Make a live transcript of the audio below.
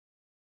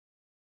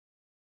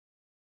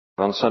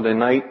On Sunday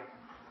night,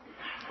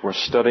 we're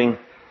studying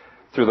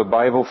through the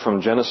Bible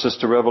from Genesis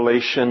to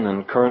Revelation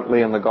and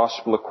currently in the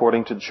Gospel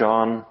according to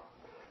John.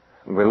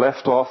 And we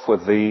left off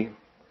with the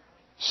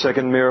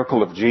second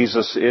miracle of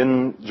Jesus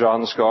in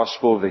John's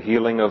Gospel, the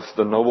healing of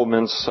the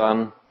nobleman's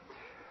son.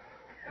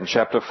 And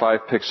chapter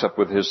 5 picks up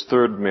with his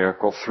third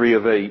miracle, 3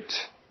 of 8,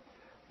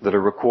 that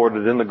are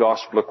recorded in the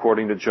Gospel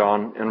according to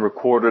John and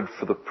recorded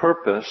for the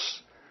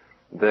purpose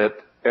that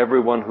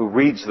everyone who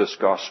reads this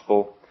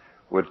Gospel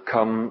would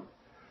come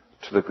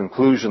to the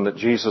conclusion that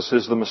Jesus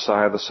is the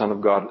Messiah, the Son of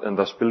God, and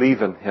thus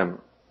believe in Him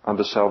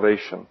unto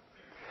salvation.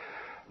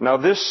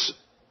 Now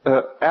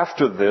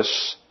after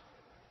this,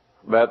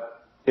 that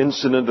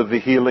incident of the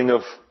healing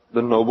of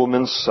the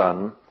nobleman's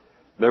son,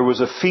 there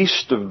was a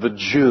feast of the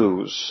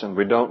Jews, and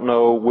we don't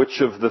know which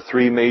of the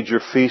three major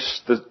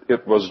feasts that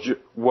it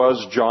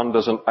was. John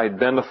doesn't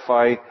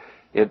identify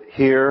it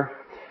here,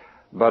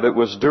 but it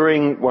was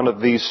during one of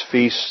these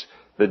feasts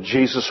that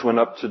Jesus went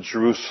up to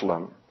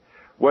Jerusalem.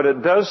 What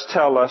it does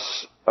tell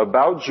us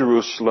about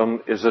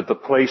Jerusalem is that the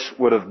place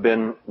would have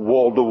been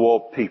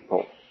wall-to-wall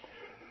people.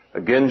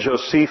 Again,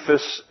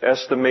 Josephus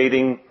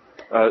estimating,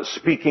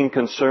 speaking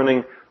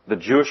concerning the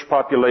Jewish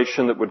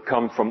population that would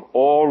come from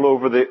all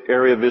over the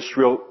area of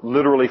Israel,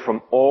 literally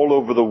from all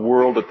over the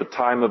world at the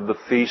time of the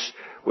feast,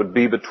 would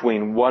be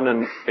between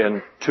 1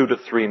 and 2 to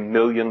 3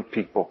 million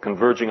people,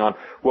 converging on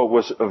what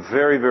was a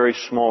very, very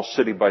small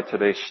city by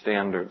today's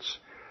standards.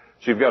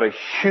 So you've got a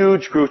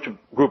huge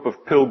group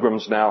of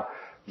pilgrims now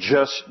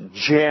just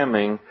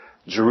jamming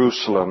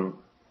Jerusalem.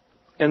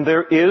 And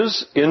there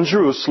is, in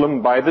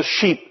Jerusalem, by the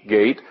sheep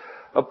gate,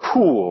 a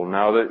pool.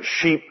 Now, the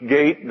sheep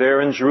gate there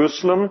in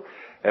Jerusalem,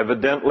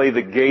 evidently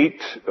the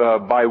gate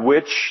by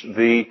which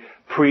the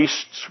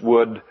priests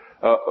would,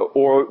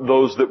 or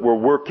those that were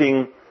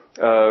working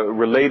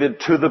related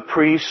to the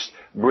priests,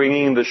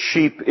 bringing the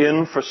sheep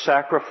in for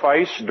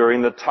sacrifice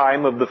during the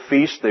time of the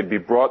feast. They'd be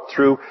brought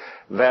through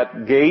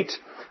that gate.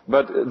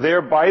 But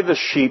there by the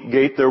sheep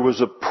gate there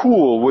was a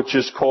pool which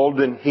is called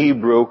in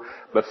Hebrew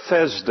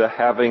Bethesda,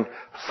 having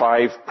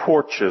 5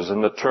 porches.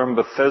 And the term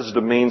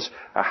Bethesda means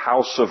a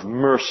house of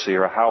mercy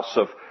or a house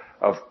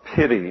of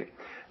pity.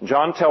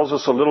 John tells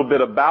us a little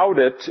bit about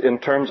it in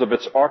terms of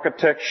its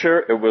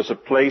architecture. It was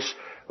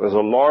a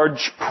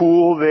large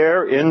pool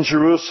there in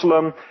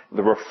Jerusalem.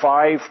 There were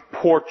 5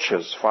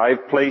 porches,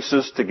 5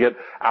 places to get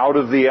out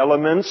of the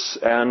elements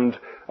and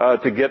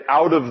to get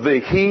out of the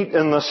heat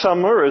in the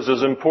summer is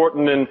as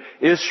important in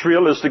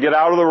Israel as to get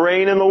out of the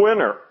rain in the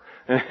winter.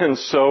 And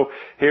so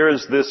here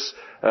is this,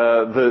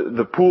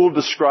 the pool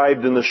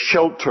described in the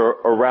shelter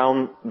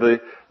around the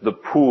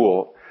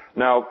pool.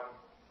 Now,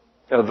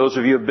 those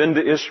of you who have been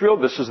to Israel,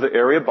 this is the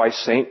area by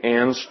St.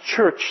 Anne's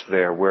Church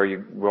there, where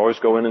we always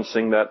go in and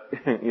sing that,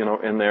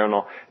 in there and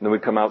all. And then we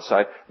come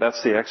outside.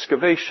 That's the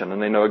excavation. And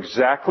they know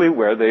exactly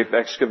where they've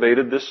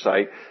excavated this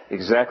site,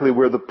 exactly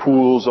where the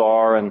pools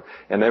are and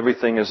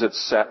everything as it's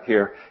set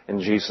here in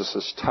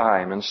Jesus'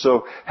 time. And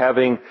so,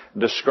 having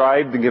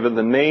described and given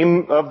the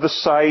name of the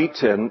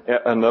site and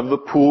of the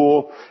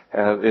pool,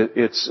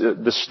 it's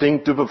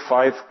distinctive of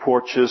 5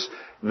 porches.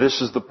 This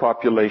is the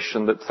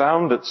population that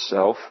found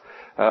itself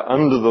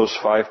under those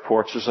 5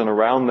 porches and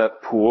around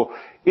that pool.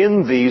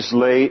 In these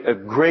lay a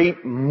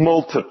great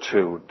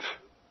multitude.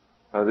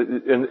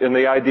 And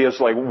the idea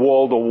is like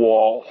wall to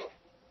wall.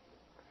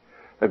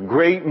 A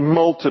great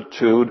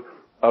multitude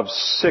of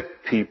sick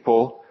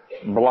people,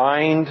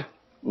 blind,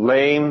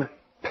 lame,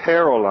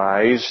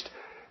 paralyzed,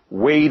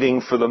 waiting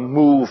for the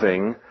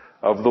moving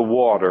of the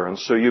water. And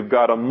so you've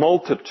got a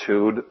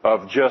multitude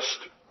of just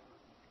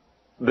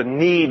the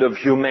need of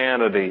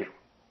humanity,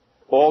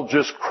 all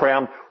just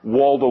crammed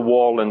wall to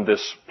wall in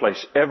this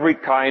place. Every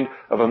kind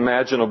of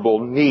imaginable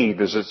need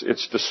as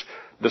it's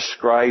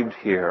described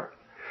here.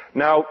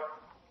 Now,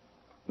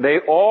 they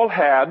all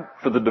had,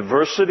 for the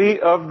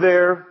diversity of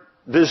their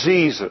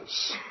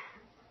diseases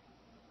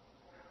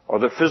or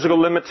their physical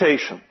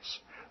limitations,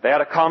 they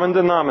had a common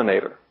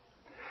denominator.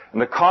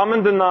 And the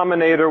common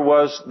denominator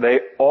was they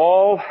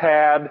all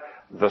had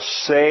the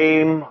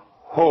same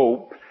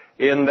hope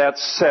in that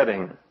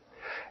setting.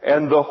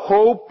 And the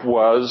hope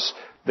was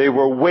they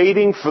were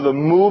waiting for the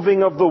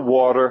moving of the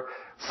water,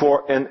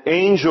 for an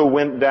angel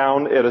went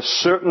down at a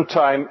certain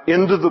time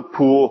into the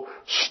pool,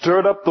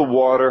 stirred up the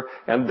water,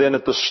 and then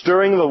at the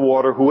stirring of the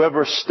water,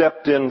 whoever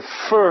stepped in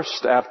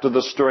first after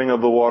the stirring of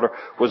the water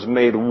was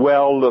made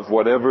well of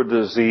whatever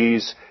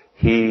disease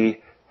he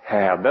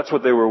had. That's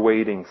what they were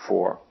waiting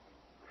for.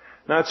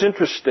 Now it's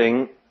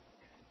interesting,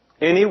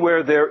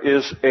 anywhere there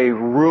is a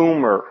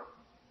rumor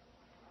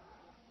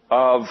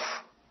of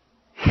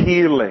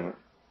healing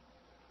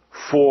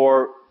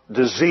for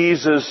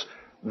diseases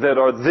that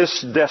are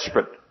this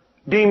desperate,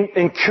 deemed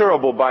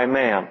incurable by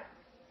man,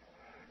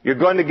 you're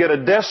going to get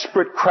a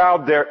desperate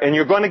crowd there, and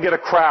you're going to get a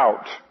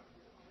crowd.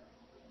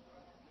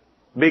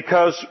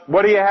 Because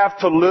what do you have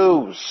to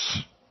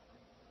lose?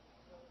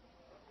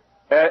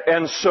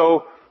 And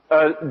so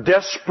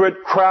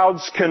desperate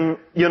crowds can,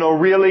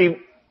 really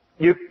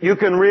You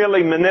can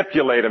really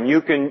manipulate them.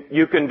 You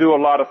can do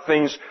a lot of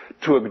things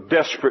to a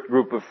desperate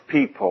group of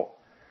people.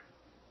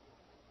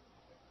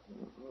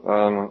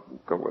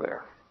 Go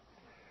there.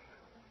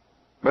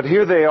 But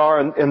here they are,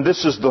 and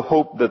this is the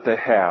hope that they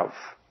have.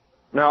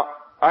 Now,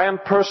 I am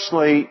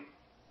personally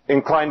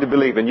inclined to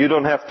believe, and you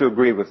don't have to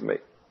agree with me,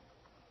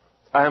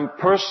 I am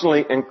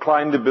personally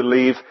inclined to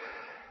believe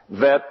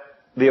that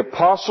the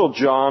Apostle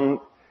John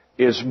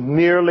is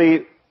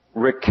merely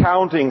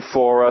recounting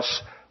for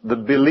us the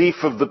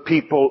belief of the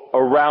people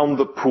around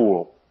the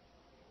pool,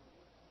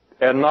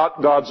 and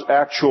not God's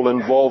actual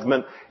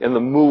involvement in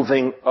the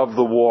moving of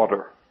the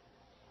water.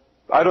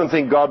 I don't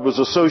think God was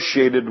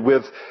associated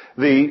with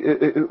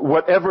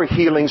whatever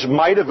healings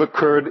might have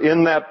occurred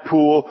in that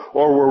pool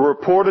or were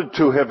reported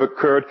to have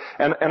occurred.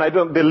 And I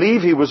don't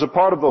believe He was a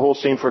part of the whole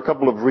scene for a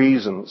couple of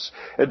reasons.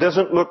 It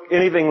doesn't look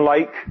anything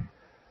like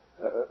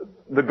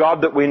the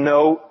God that we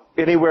know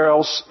anywhere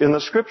else in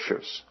the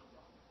Scriptures.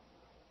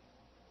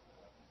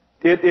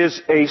 It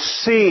is a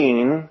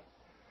scene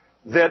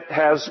that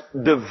has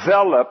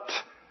developed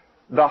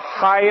the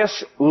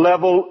highest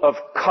level of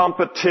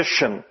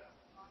competition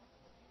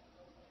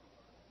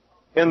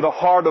in the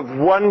heart of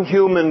one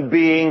human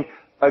being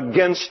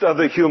against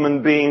other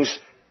human beings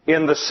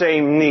in the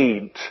same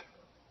need.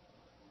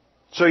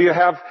 So you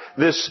have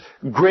this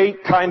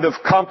great kind of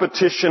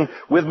competition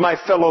with my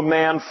fellow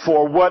man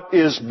for what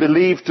is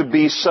believed to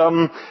be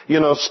some,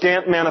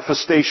 scant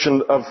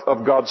manifestation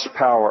of God's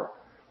power.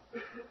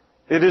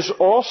 It is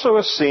also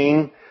a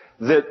scene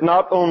that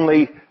not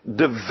only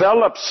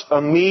develops a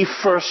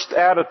me-first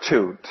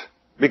attitude,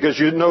 because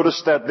you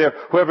notice that there,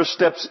 whoever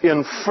steps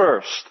in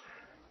first,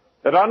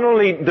 it not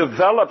only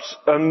develops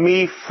a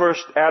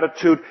me-first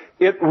attitude,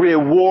 it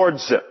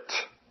rewards it.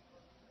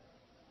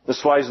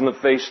 This flies in the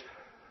face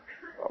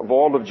of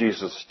all of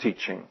Jesus'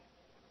 teaching.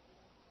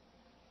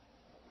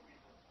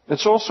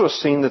 It's also a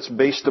scene that's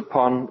based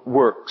upon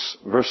works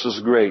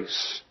versus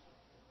grace.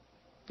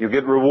 You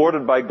get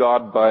rewarded by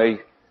God by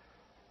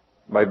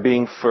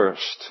being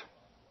first.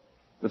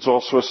 It's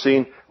also a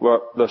scene where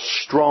the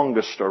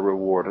strongest are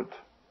rewarded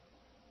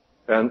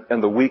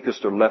and the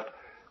weakest are left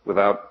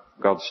without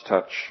God's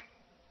touch.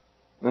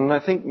 And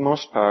I think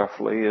most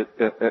powerfully,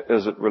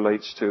 as it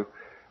relates to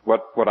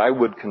what I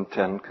would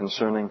contend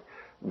concerning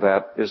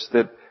that, is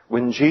that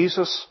when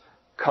Jesus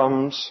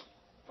comes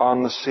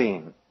on the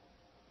scene,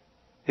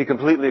 He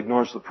completely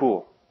ignores the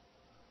pool.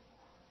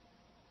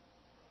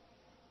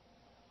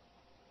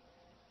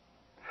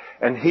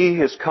 And He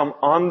has come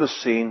on the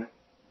scene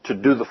to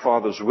do the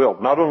Father's will.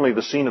 Not only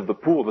the scene of the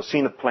pool, the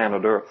scene of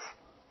planet Earth.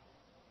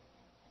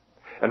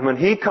 And when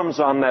He comes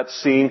on that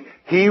scene,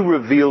 He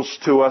reveals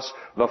to us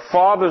the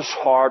Father's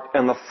heart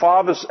and the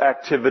Father's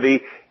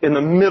activity in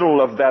the middle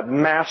of that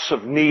mass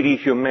of needy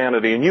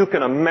humanity. And you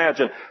can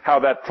imagine how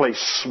that place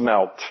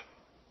smelt.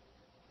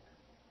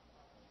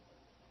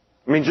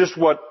 I mean, just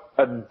what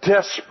a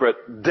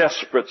desperate,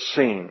 desperate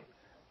scene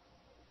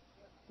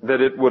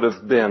that it would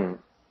have been.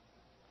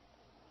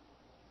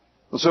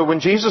 So when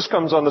Jesus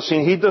comes on the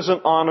scene, He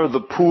doesn't honor the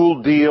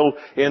pool deal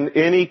in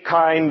any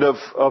kind of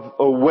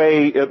a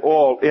way at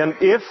all. And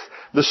if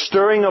the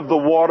stirring of the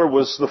water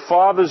was the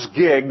Father's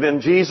gig,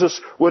 then Jesus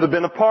would have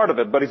been a part of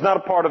it. But He's not a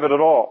part of it at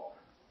all.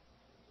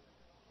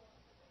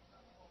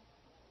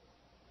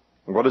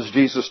 And what does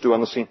Jesus do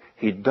on the scene?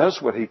 He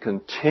does what He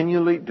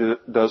continually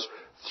does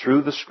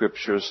through the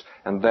Scriptures,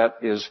 and that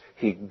is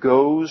He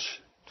goes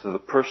to the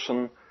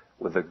person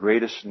with the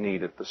greatest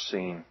need at the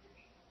scene.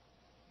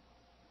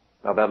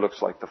 Now that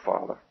looks like the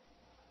Father.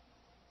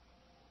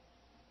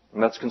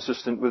 And that's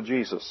consistent with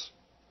Jesus.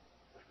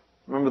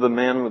 Remember the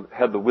man who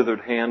had the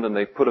withered hand, and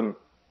they put him,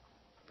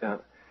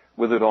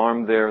 withered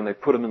arm there, and they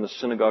put him in the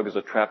synagogue as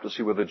a trap to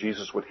see whether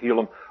Jesus would heal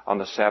him on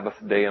the Sabbath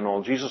day and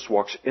all. Jesus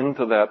walks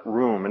into that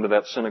room, into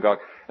that synagogue,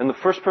 and the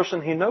first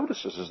person He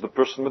notices is the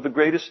person with the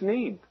greatest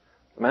need,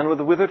 the man with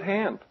the withered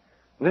hand.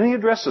 And then He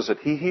addresses it.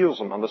 He heals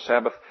him on the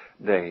Sabbath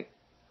day.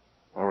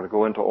 I don't want to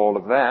go into all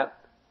of that.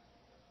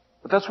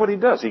 But that's what He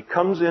does. He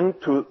comes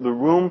into the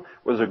room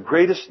where the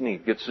greatest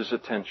need gets His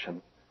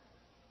attention.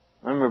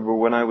 I remember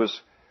when I was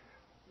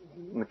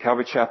in the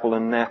Calvary Chapel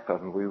in Napa,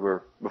 and we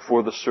were,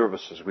 before the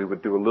services, we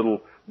would do a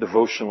little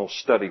devotional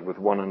study with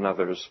one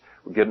another as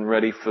we're getting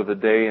ready for the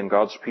day and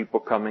God's people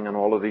coming and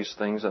all of these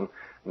things. And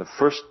the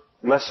first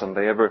lesson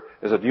they ever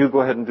is that you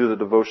go ahead and do the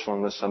devotional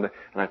on this Sunday.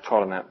 And I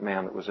taught on that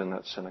man that was in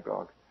that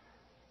synagogue.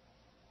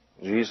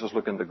 Jesus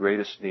looking at the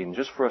greatest need. And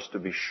just for us to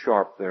be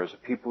sharp there as the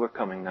people are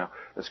coming now,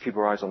 let's keep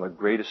our eyes on the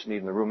greatest need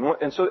in the room.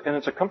 And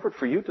it's a comfort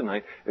for you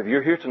tonight if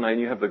you're here tonight and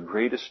you have the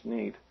greatest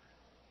need.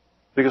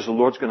 Because the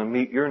Lord's going to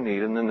meet your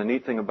need. And then the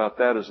neat thing about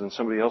that is then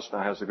somebody else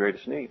now has the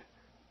greatest need.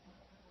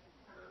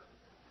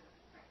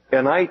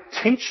 And I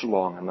teach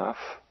long enough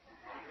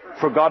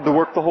for God to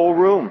work the whole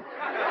room.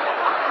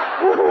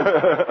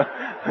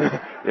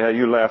 Yeah,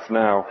 you laugh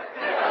now.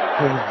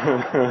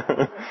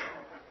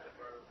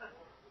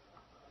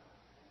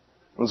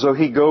 And so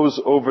He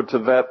goes over to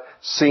that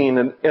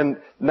scene. And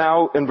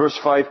now in verse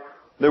 5,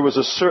 there was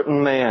a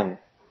certain man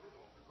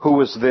who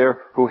was there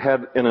who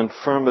had an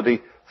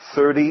infirmity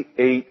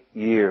 38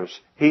 years.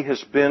 He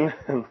has been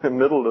in the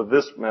middle of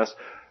this mess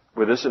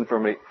with this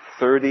infirmity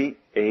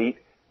 38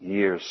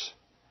 years.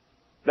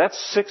 That's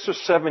 6 or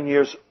 7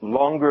 years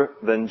longer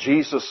than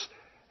Jesus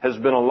has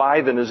been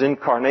alive in His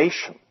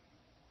incarnation.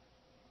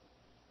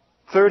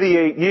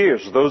 38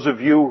 years. Those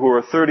of you who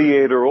are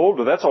 38 or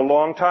older, that's a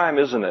long time,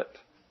 isn't it?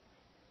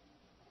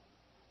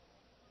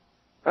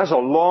 That's a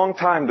long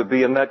time to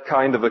be in that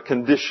kind of a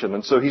condition.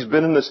 And so he's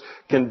been in this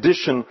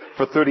condition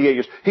for 38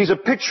 years. He's a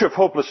picture of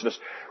hopelessness.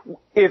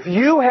 If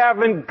you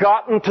haven't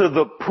gotten to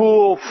the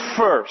pool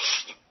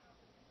first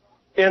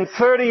in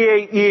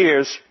 38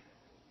 years,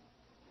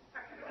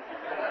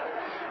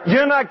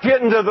 you're not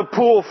getting to the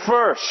pool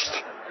first.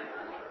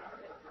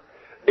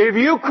 If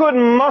you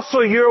couldn't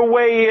muscle your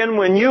way in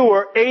when you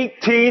were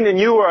 18 and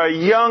you were a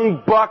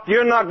young buck,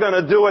 you're not going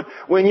to do it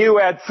when you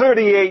add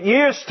 38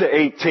 years to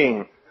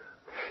 18.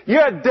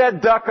 You're a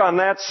dead duck on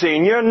that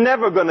scene. You're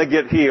never going to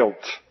get healed.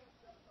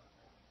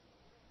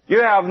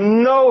 You have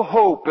no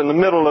hope in the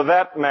middle of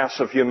that mass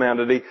of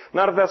humanity,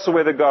 not if that's the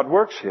way that God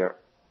works here.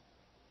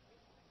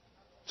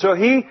 So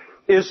he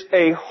is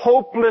a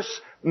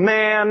hopeless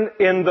man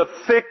in the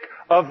thick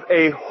of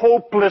a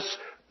hopeless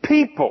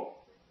people.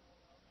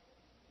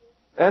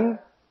 And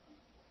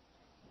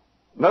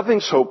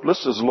nothing's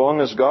hopeless as long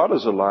as God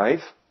is alive.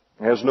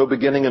 It has no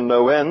beginning and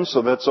no end,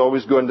 so that's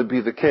always going to be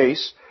the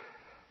case.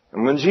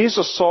 And when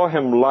Jesus saw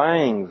him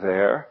lying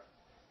there,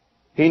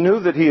 he knew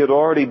that he had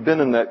already been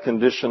in that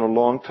condition a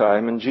long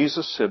time, and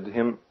Jesus said to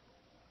him,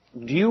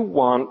 "Do you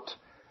want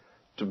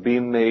to be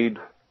made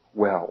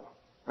well?"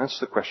 That's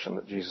the question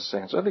that Jesus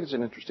answered. I think it's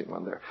an interesting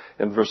one there.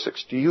 In verse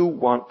 6, do you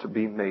want to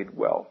be made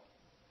well?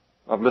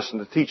 I've listened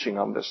to teaching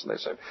on this, and they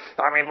say,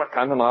 what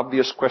kind of an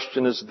obvious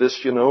question is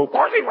this, Of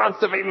course he wants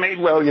to be made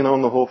well,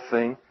 and the whole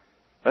thing.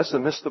 That's to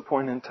miss the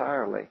point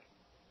entirely.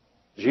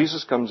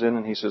 Jesus comes in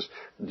and he says,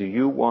 do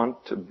you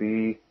want to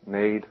be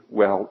made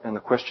well? And the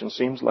question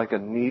seems like a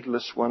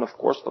needless one. Of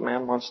course the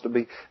man wants to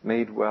be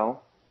made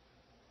well.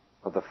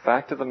 But the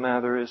fact of the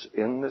matter is,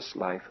 in this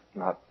life,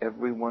 not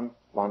everyone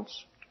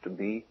wants to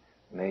be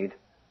made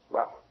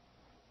well.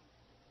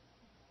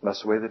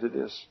 That's the way that it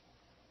is.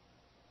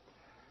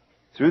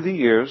 Through the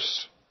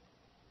years,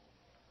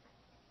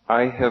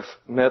 I have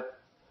met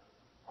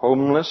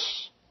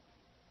homeless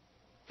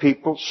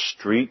people,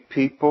 street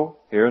people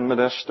here in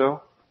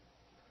Modesto,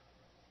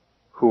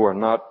 who are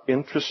not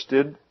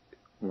interested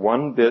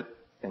one bit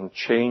in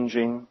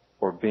changing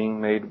or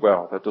being made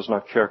well. That does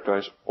not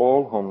characterize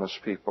all homeless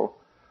people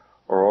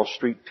or all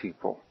street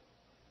people.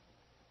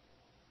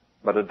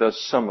 But it does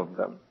some of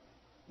them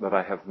that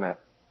I have met.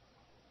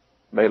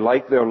 They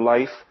like their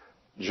life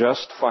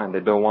just fine. They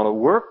don't want to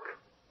work.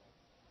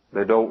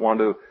 They don't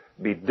want to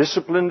be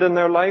disciplined in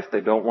their life.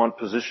 They don't want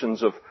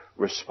positions of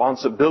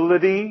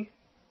responsibility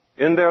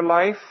in their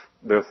life.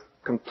 They're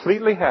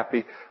completely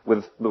happy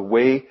with the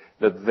way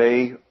that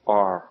they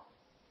are.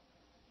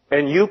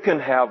 And you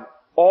can have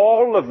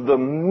all of the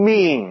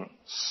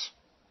means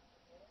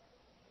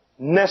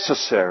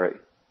necessary.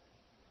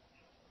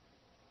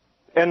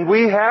 And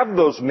we have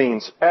those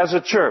means as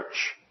a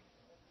church.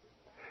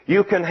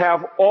 You can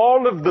have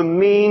all of the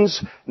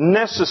means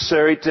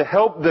necessary to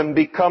help them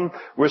become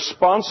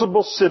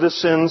responsible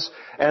citizens,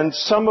 and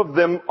some of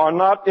them are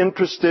not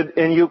interested,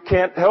 and you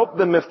can't help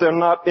them if they're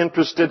not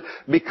interested,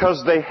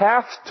 because they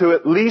have to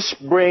at least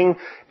bring,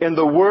 in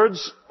the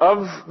words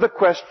of the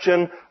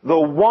question, the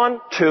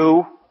want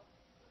to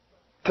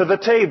the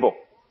table.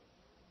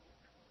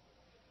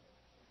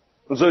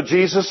 And so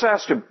Jesus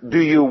asked him, do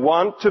you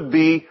want to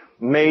be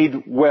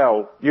made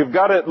well? You've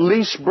got to at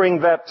least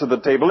bring that to the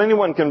table.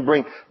 Anyone can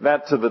bring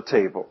that to the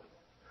table.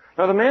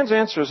 Now the man's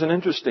answer is an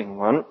interesting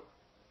one.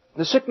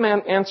 The sick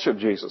man answered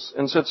Jesus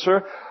and said,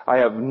 "Sir, I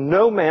have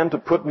no man to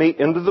put me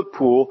into the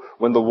pool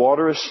when the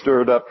water is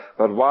stirred up,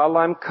 but while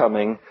I'm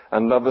coming,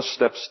 another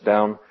steps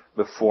down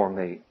before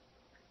me."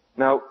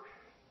 Now,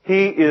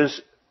 he is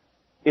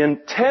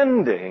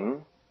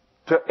intending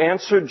to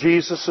answer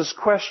Jesus'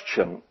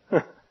 question.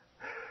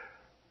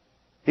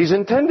 He's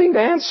intending to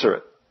answer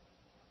it.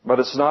 But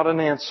it's not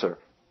an answer.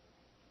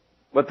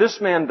 What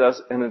this man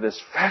does, and it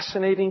is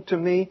fascinating to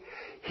me,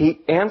 he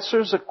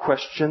answers a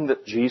question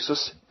that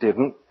Jesus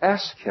didn't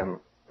ask him.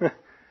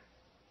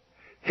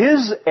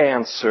 His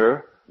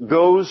answer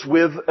goes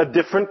with a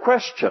different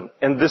question,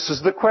 and this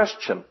is the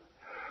question.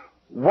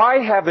 Why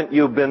haven't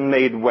you been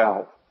made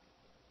well?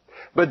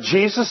 But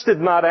Jesus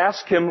did not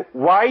ask him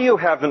why you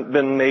haven't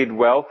been made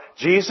well.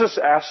 Jesus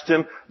asked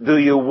him, do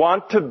you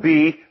want to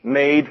be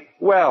made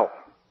well?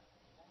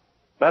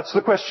 That's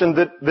the question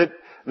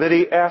that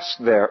he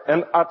asked there.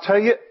 And I'll tell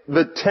you,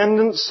 the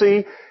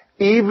tendency,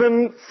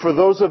 even for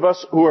those of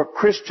us who are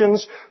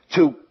Christians,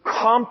 to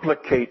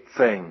complicate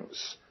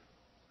things.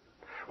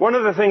 One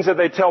of the things that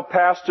they tell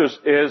pastors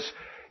is,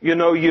 you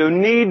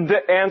need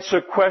to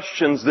answer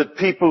questions that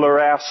people are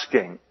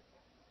asking.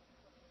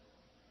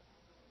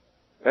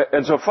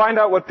 And so find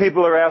out what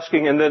people are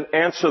asking and then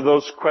answer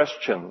those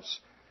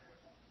questions.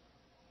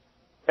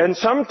 And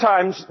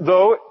sometimes,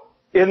 though,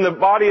 in the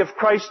body of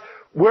Christ,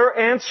 we're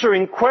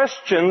answering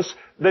questions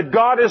that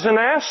God isn't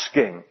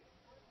asking.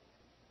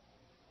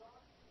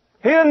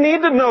 He didn't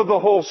need to know the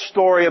whole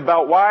story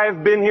about why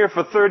I've been here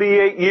for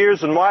 38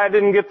 years and why I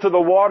didn't get to the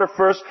water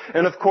first.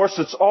 And of course,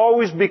 it's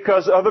always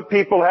because other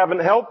people haven't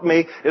helped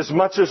me as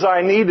much as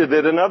I needed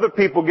it. And other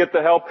people get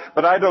the help,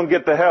 but I don't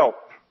get the help.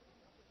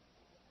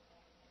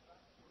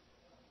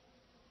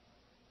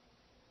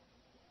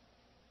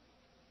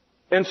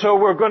 And so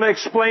we're going to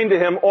explain to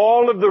him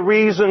all of the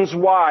reasons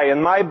why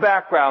and my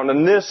background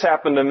and this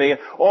happened to me,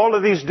 all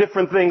of these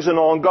different things and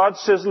all. And God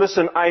says,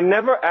 listen, I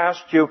never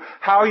asked you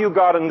how you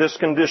got in this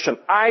condition.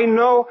 I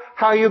know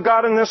how you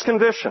got in this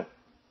condition.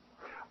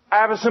 I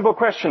have a simple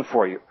question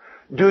for you.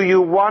 Do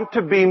you want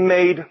to be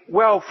made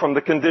well from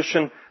the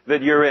condition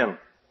that you're in?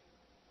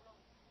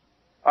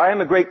 I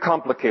am a great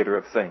complicator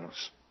of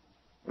things.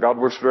 God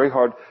works very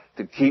hard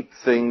to keep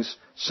things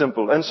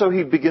simple. And so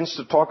he begins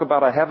to talk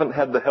about, I haven't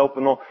had the help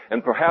and all.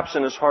 And perhaps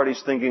in his heart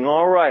he's thinking,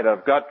 all right,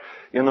 I've got,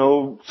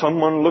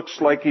 someone looks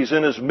like he's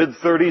in his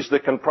mid-30s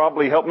that can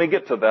probably help me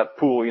get to that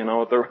pool,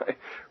 at the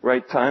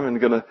right time. And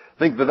going to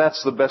think that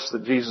that's the best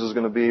that Jesus is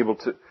going to be able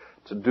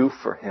to do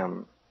for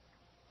him.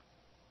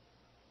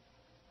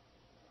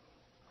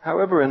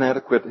 However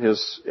inadequate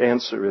his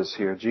answer is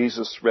here,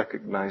 Jesus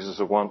recognizes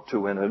a want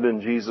to in it.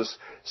 And Jesus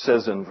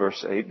says in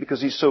verse 8,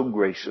 because he's so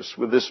gracious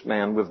with this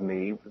man, with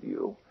me, with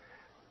you.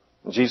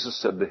 And Jesus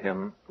said to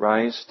him,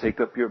 rise, take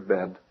up your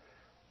bed,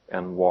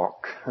 and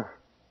walk.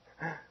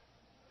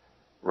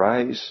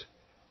 Rise,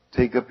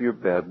 take up your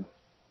bed,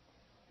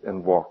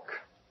 and walk.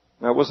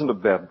 Now, it wasn't a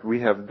bed. We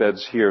have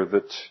beds here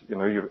that,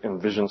 you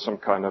envision some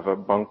kind of a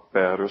bunk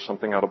bed or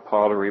something out of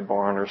Pottery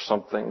Barn or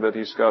something that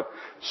he's got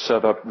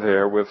set up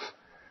there with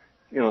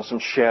some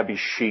shabby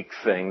chic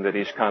thing that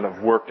he's kind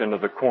of worked into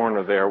the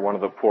corner there, one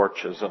of the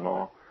porches and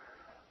all.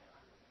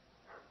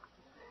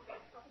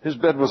 His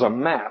bed was a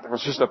mat. It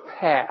was just a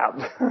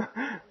pad.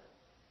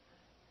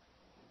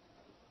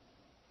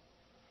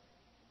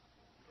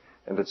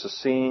 And it's a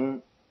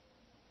scene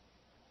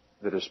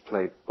that is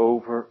played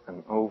over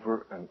and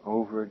over and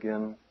over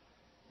again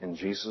in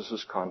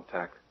Jesus'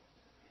 contact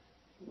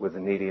with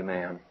the needy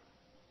man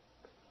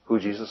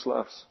who Jesus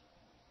loves.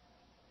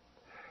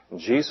 And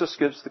Jesus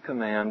gives the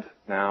command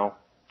now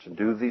to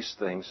do these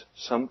things,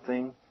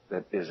 something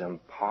that is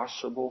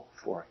impossible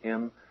for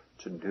him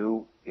to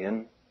do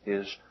in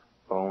his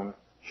own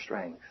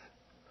strength.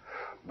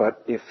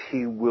 But if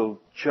he will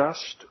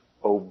just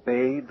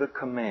obey the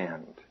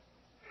command,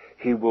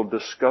 he will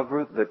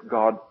discover that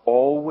God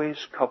always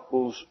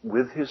couples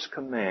with his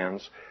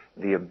commands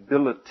the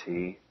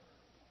ability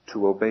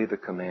to obey the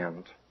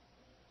command.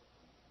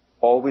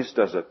 Always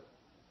does it.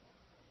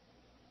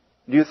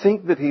 Do you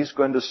think that he's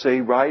going to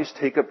say, rise,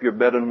 take up your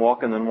bed and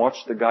walk, and then watch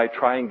the guy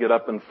try and get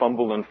up and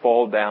fumble and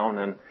fall down?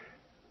 And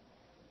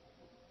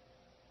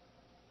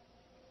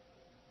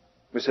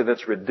we say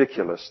that's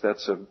ridiculous.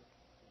 That's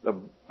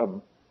a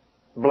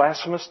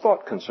blasphemous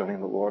thought concerning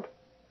the Lord.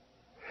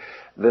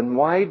 Then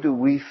why do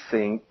we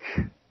think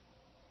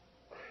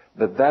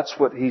that that's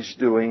what he's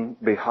doing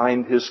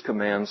behind his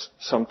commands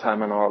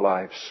sometime in our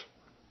lives?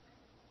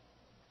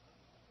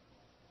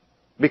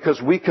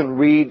 Because we can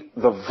read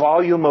the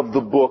volume of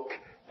the book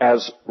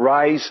as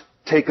rise,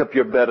 take up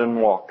your bed and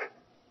walk.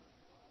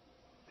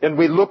 And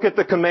we look at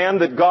the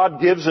command that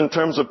God gives in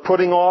terms of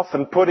putting off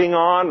and putting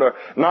on or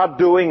not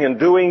doing and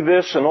doing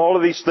this and all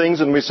of these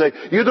things, and we say,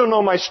 you don't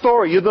know my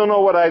story, you don't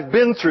know what I've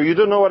been through, you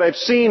don't know what I've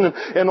seen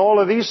and all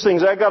of these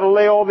things. I've got to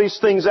lay all these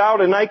things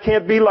out and I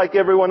can't be like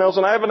everyone else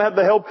and I haven't had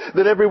the help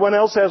that everyone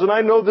else has and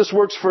I know this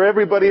works for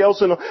everybody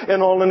else and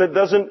all and it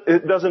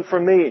doesn't for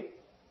me.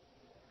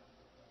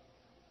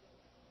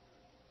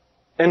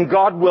 And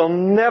God will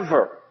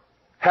never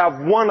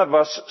have one of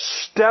us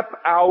step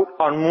out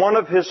on one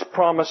of his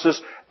promises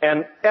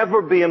and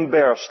ever be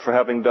embarrassed for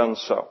having done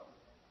so.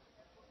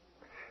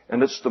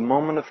 And it's the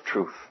moment of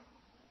truth.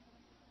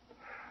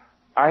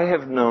 I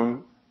have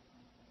known,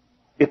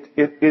 it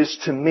is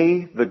to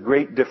me the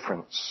great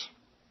difference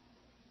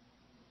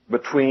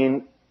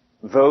between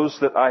those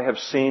that I have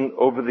seen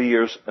over the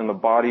years in the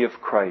body of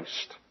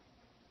Christ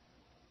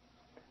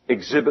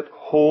exhibit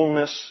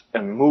wholeness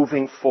and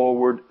moving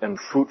forward and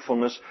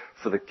fruitfulness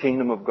for the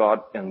kingdom of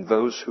God and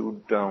those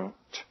who don't.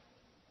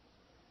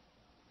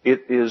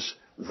 It is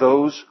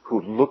those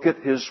who look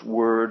at his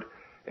word,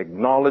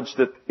 acknowledge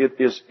that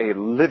it is a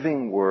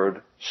living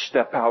word,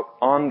 step out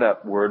on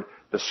that word,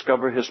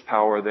 discover his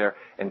power there,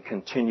 and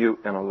continue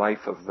in a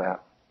life of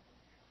that.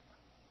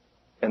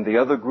 And the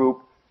other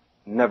group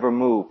never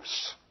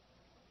moves.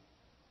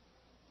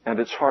 And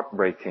it's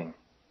heartbreaking.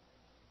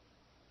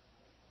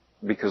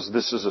 Because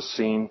this is a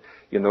scene,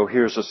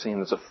 here's a scene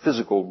that's a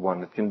physical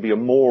one. It can be a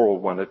moral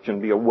one. It can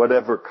be a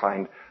whatever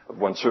kind of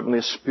one. Certainly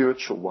a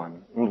spiritual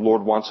one. And the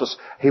Lord wants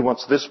he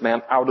wants this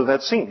man out of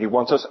that scene. He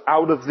wants us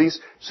out of these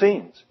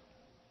scenes.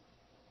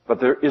 But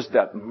there is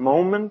that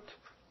moment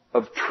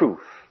of truth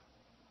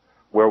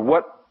where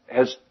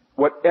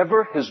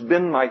whatever has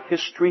been my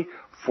history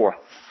for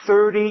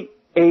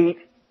 38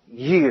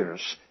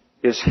 years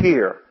is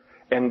here.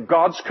 and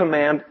God's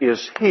command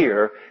is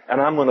here,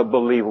 and I'm going to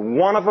believe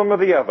one of them or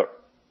the other.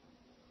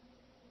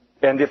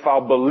 And if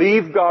I'll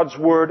believe God's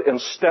Word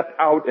and step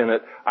out in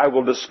it, I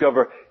will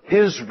discover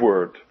His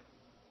Word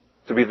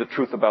to be the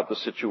truth about the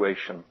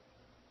situation.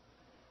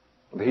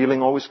 The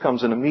healing always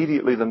comes, and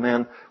immediately the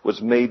man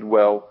was made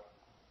well,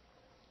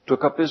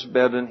 took up his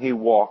bed, and he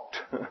walked.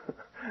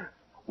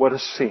 What a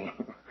scene.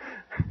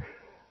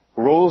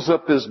 Rolls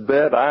up his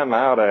bed, I'm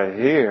out of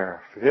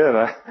here.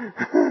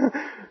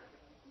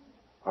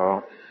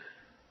 Oh,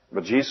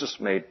 but Jesus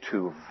made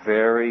two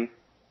very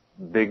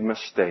big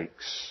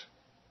mistakes.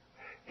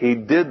 He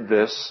did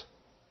this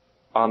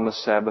on the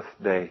Sabbath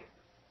day.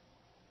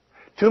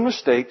 Two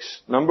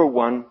mistakes. Number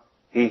one,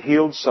 He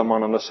healed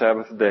someone on the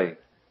Sabbath day.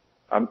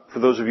 For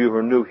those of you who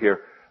are new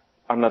here,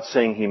 I'm not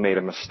saying He made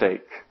a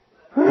mistake.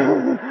 He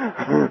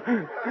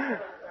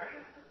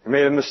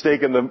made a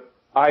mistake in the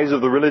eyes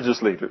of the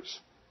religious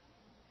leaders.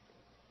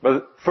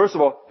 But first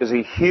of all, is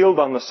He healed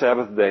on the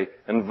Sabbath day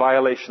in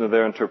violation of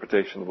their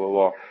interpretation of the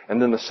law.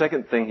 And then the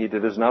second thing He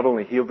did is not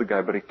only heal the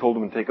guy, but He told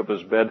him to take up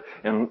his bed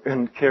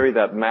and carry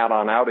that mat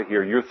on out of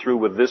here. You're through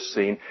with this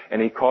scene. And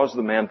He caused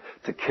the man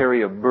to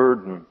carry a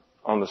burden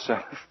on the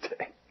Sabbath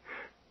day.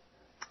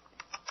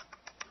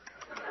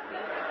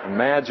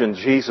 Imagine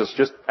Jesus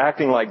just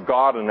acting like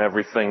God and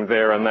everything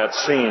there in that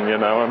scene,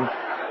 and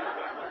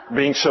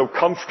being so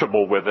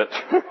comfortable with it.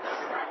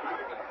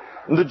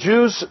 And the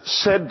Jews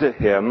said to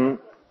him,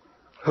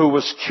 who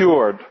was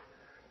cured.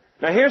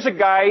 Now here's a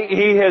guy,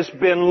 he has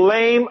been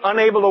lame,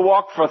 unable to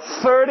walk for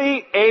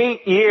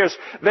 38 years.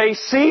 They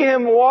see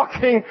him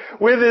walking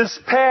with his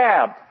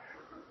pad.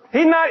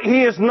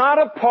 He is not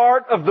a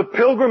part of the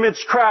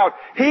pilgrimage crowd.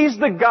 He's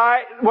the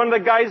guy, one of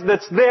the guys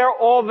that's there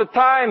all the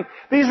time.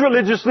 These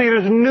religious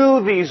leaders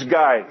knew these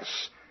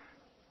guys.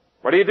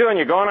 What are you doing?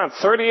 You're going on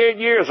 38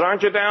 years,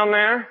 aren't you down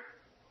there?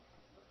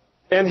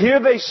 And here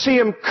they see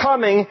him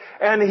coming,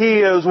 and he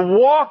is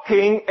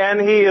walking,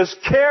 and he is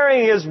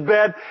carrying his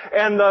bed,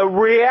 and the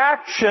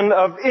reaction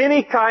of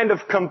any kind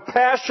of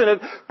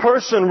compassionate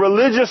person,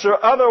 religious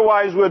or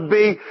otherwise, would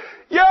be,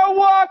 "You're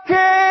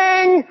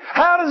walking!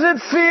 How does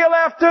it feel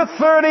after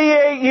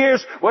 38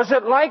 years? Was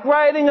it like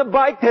riding a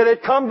bike? Did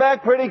it come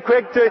back pretty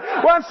quick to you?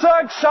 Well, I'm so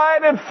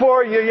excited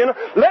for you,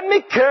 Let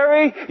me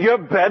carry your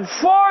bed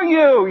for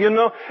you,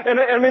 And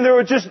I mean,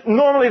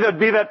 normally there'd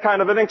be that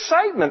kind of an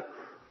excitement.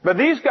 But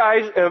these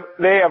guys,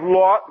 they have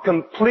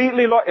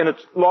completely lost, and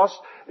it's lost,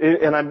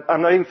 and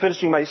I'm not even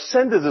finishing my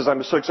sentences,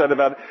 I'm so excited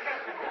about it.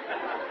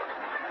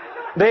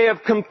 They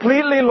have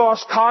completely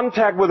lost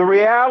contact with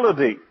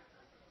reality.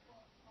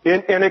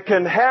 And it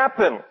can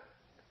happen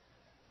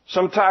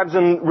sometimes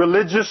in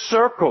religious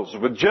circles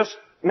with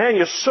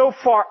you're so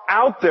far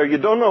out there, you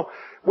don't know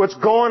what's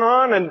going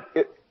on and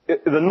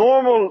the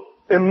normal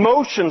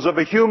emotions of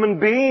a human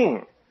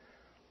being.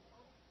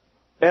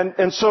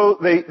 And so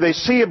they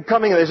see him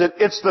coming and they said,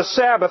 "It's the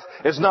Sabbath.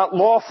 It's not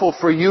lawful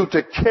for you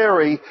to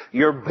carry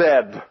your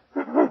bed."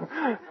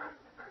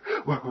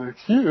 Well,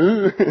 it's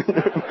you.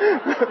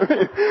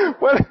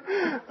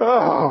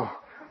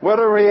 What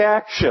a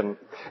reaction.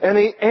 And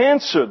he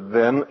answered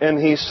them and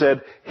he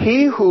said,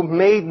 "He who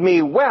made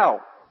me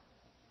well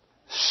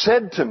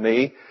said to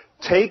me,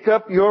 'Take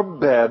up your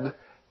bed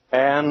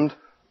and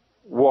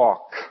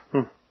walk.'"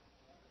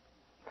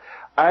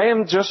 I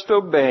am just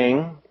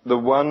obeying the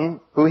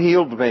one who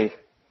healed me.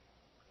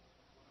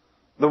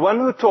 The one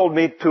who told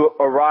me to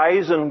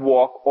arise and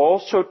walk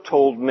also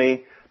told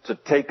me to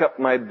take up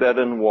my bed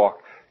and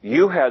walk.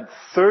 You had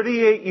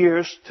 38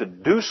 years to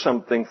do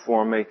something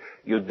for me.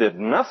 You did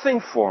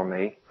nothing for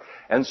me.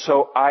 And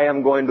so I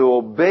am going to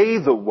obey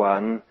the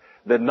one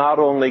that not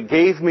only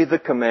gave me the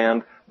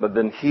command, but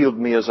then healed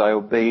me as I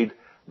obeyed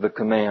the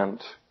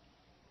command.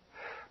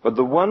 But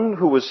the one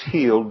who was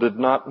healed did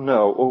not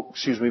know.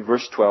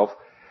 Verse 12.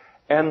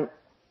 And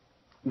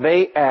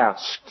they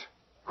asked,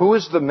 "Who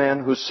is the man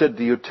who said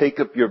to you, 'Take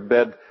up your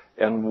bed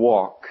and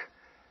walk'?"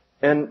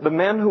 And the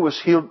man who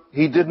was healed,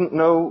 he didn't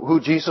know who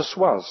Jesus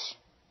was.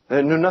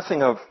 They knew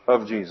nothing of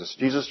Jesus.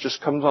 Jesus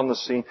just comes on the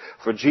scene,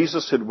 for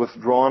Jesus had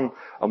withdrawn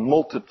a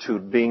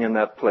multitude being in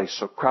that place.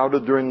 So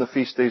crowded during the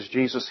feast days,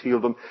 Jesus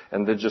healed them,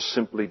 and they just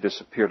simply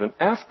disappeared. And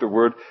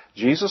afterward,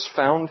 Jesus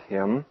found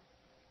him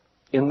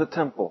in the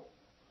temple.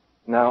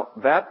 Now,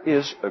 that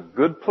is a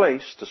good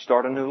place to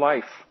start a new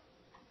life.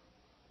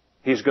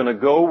 He's going to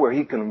go where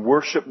he can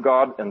worship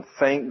God and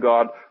thank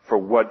God for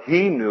what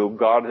he knew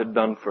God had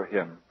done for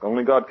him.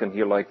 Only God can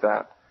heal like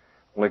that.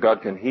 Only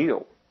God can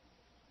heal.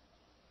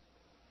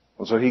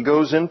 And so he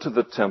goes into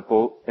the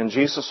temple, and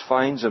Jesus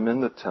finds him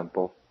in the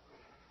temple.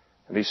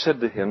 And he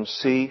said to him,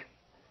 "See,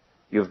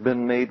 you've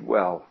been made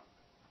well."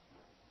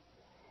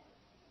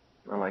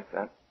 I like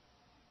that.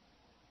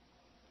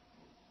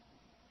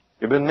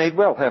 You've been made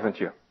well, haven't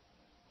you?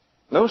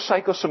 No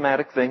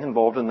psychosomatic thing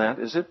involved in that,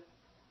 is it?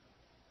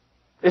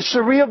 It's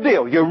the real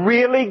deal. You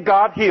really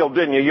got healed,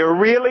 didn't you? You're a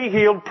really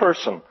healed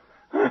person.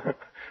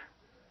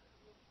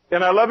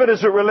 And I love it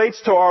as it relates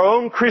to our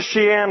own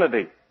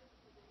Christianity.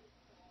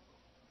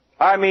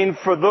 I mean,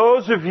 for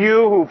those of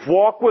you who've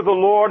walked with the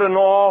Lord and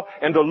all,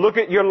 and to look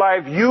at your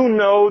life, you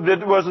know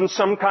that it wasn't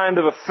some kind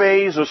of a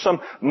phase or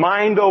some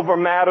mind over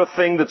matter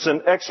thing that's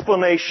an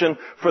explanation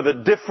for the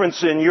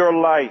difference in your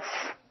life.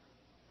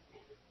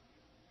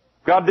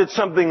 God did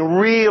something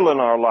real in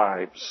our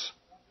lives,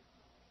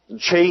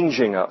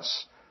 changing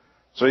us.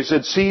 So He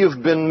said, see,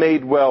 you've been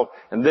made well.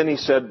 And then He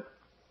said,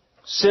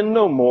 sin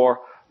no more,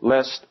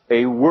 lest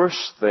a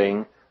worse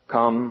thing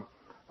come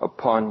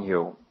upon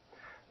you.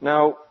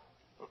 Now,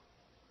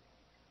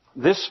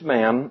 this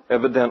man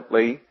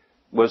evidently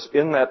was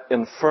in that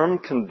infirm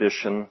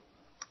condition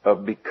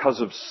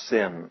because of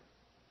sin.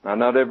 Now,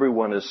 not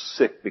everyone is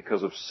sick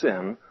because of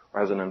sin or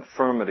has an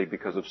infirmity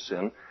because of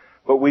sin,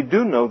 but we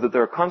do know that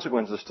there are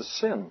consequences to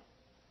sin.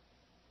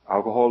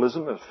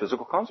 Alcoholism has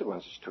physical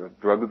consequences to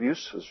it. Drug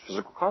abuse has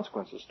physical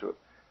consequences to it.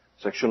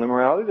 Sexual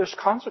immorality, there's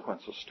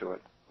consequences to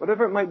it.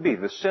 Whatever it might be,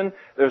 the sin,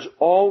 there's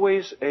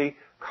always a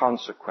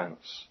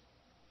consequence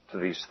to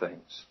these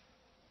things.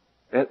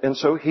 And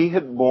so he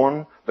had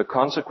borne the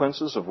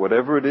consequences of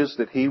whatever it is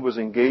that he was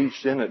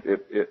engaged in.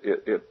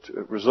 It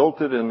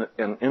resulted in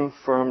an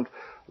infirmed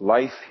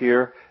life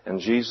here. And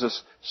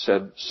Jesus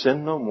said,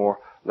 sin no more,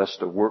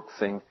 lest a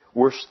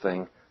worse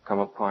thing come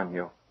upon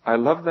you. I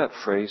love that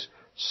phrase,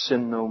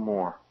 sin no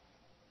more.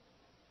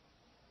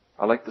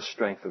 I like the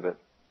strength of it.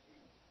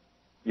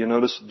 You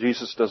notice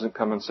Jesus doesn't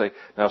come and say,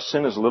 now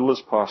sin as little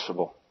as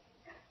possible.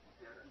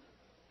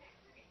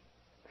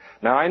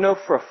 Now I know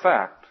for a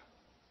fact,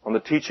 on the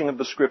teaching of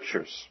the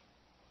Scriptures,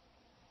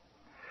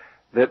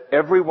 that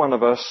every one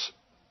of us,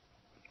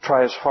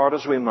 try as hard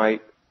as we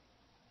might,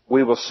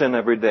 we will sin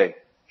every day.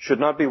 Should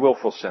not be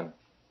willful sin.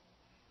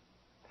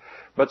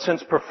 But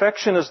since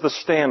perfection is the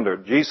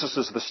standard, Jesus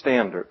is the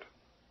standard,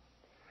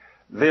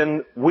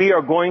 then we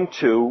are going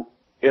to,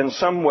 in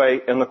some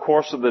way, in the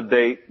course of the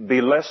day,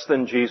 be less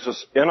than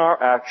Jesus in our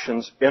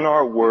actions, in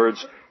our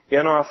words,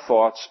 in our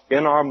thoughts,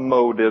 in our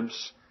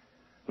motives,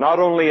 not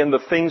only in the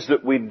things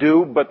that we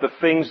do, but the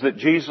things that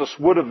Jesus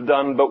would have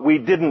done, but we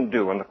didn't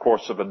do in the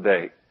course of a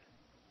day.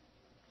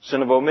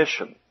 Sin of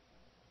omission.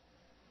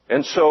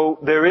 And so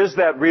there is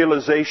that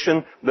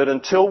realization that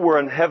until we're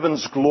in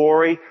heaven's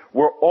glory,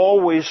 we're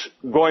always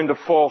going to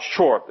fall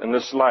short in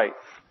this life.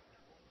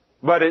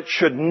 But it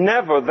should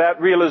never,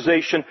 that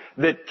realization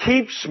that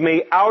keeps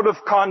me out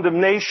of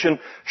condemnation,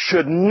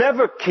 should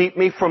never keep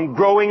me from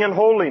growing in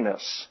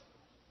holiness.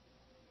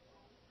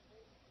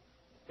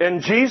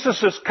 And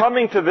Jesus is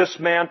coming to this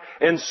man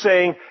and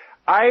saying,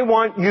 I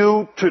want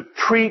you to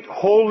treat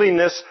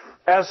holiness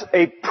as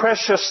a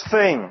precious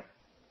thing.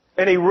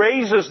 And He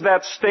raises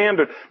that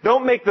standard.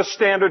 Don't make the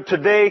standard,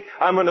 today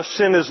I'm going to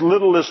sin as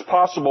little as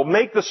possible.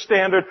 Make the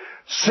standard,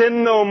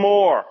 sin no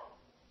more.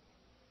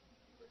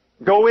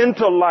 Go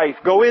into life,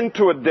 go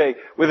into a day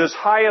with as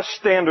high a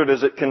standard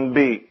as it can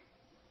be.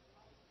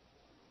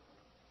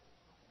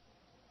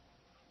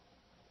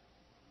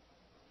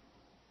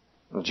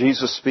 And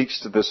Jesus speaks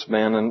to this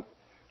man, and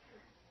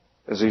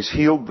as He's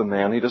healed the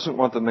man, He doesn't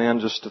want the man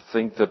just to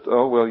think that,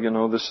 oh, well, you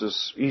know, this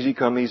is easy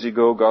come, easy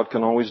go. God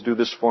can always do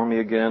this for me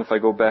again if I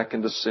go back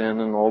into sin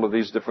and all of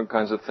these different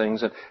kinds of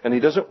things. And He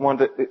doesn't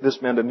want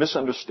this man to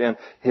misunderstand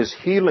His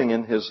healing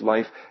in his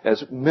life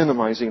as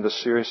minimizing the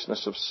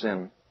seriousness of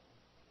sin.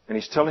 And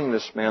He's telling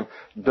this man,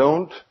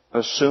 don't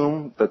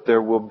assume that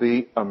there will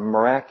be a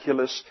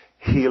miraculous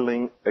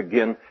healing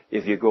again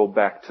if you go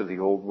back to the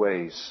old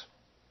ways.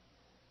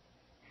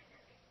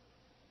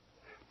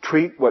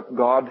 Treat what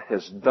God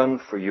has done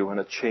for you in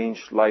a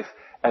changed life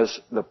as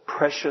the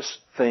precious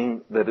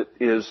thing that it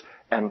is,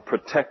 and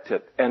protect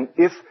it. And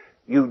if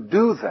you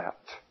do that,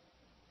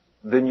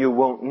 then you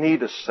won't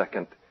need a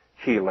second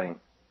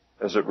healing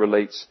as it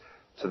relates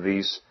to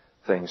these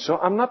things. So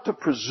I'm not to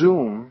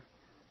presume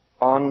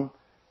on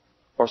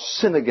or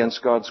sin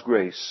against God's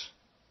grace.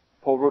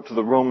 Paul wrote to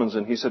the Romans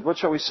and he said, what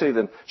shall we say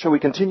then? Shall we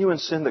continue in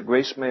sin that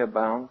grace may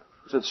abound?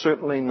 He said,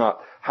 certainly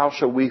not. How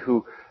shall we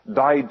who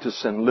died to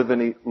sin live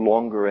any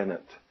longer in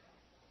it?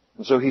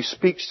 And so he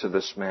speaks to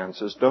this man,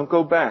 says, don't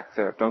go back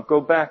there. Don't go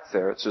back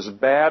there. It's as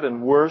bad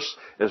and worse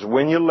as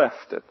when you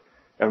left it.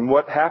 And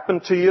what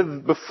happened to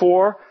you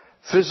before,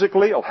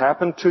 physically, will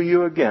happen to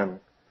you again.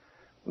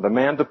 The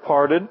man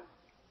departed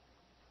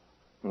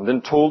and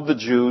then told the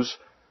Jews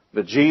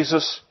that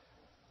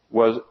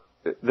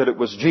it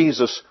was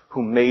Jesus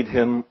who made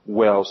him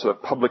well. So a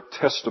public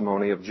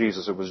testimony of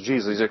Jesus. It was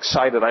Jesus. He's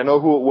excited. I know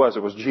who it was.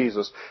 It was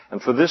Jesus.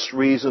 And for this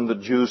reason, the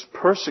Jews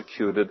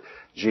persecuted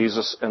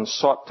Jesus and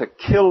sought to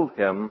kill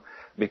him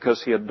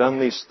because he had done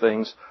these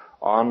things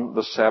on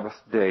the Sabbath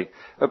day.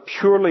 A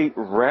purely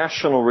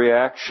rational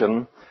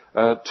reaction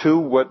to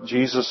what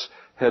Jesus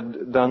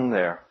had done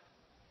there.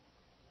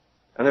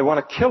 And they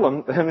want to kill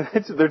him.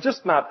 They're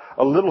just not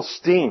a little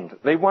steamed.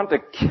 They want to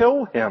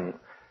kill him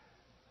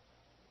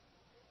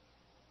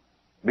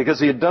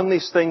because he had done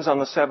these things on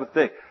the Sabbath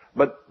day.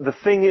 But the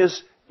thing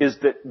is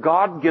that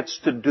God gets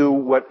to do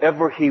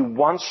whatever He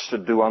wants to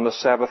do on the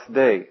Sabbath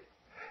day.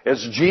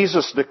 as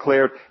Jesus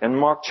declared in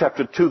Mark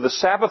chapter 2, the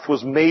Sabbath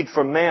was made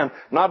for man,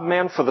 not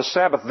man for the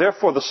Sabbath.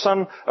 Therefore, the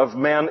Son of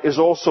Man is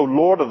also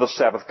Lord of the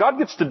Sabbath. God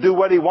gets to do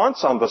what He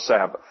wants on the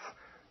Sabbath.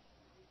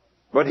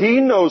 What He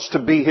knows to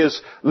be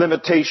His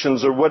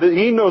limitations, or what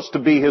He knows to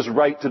be His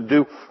right to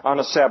do on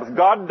a Sabbath.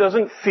 God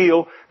doesn't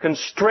feel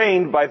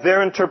constrained by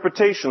their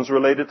interpretations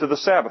related to the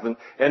Sabbath.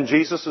 And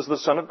Jesus, as the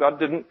Son of God,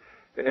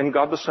 and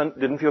God the Son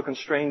didn't feel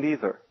constrained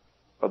either.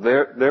 But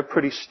they're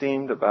pretty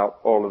steamed about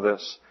all of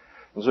this.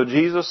 And so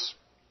Jesus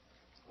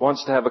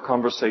wants to have a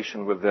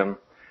conversation with them.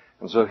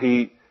 And so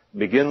He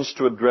begins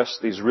to address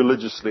these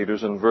religious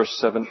leaders in verse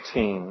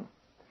 17.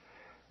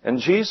 And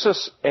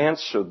Jesus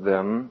answered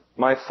them,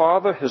 "My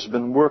Father has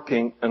been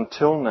working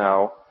until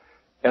now,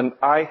 and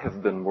I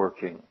have been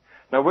working."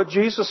 Now what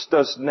Jesus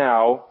does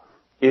now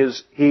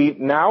is He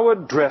now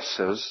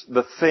addresses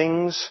the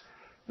things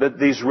that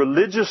these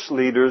religious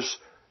leaders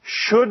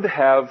should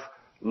have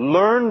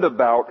learned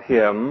about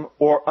Him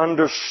or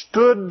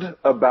understood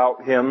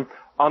about Him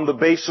on the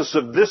basis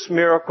of this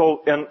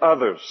miracle and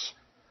others.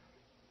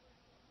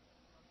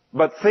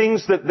 But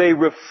things that they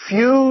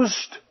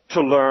refused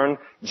to learn,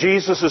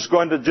 Jesus is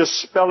going to just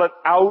spell it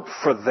out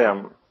for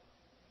them.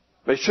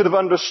 They should have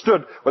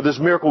understood what this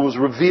miracle was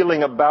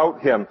revealing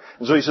about Him.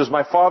 And so He says,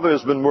 "My Father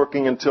has been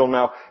working until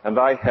now, and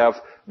I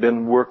have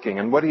been working."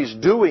 And what He's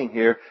doing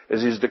here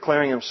is He's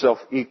declaring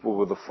Himself equal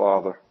with the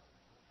Father.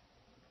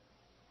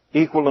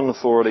 Equal in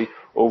authority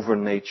over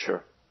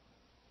nature.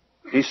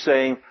 He's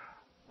saying,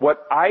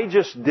 what I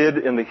just did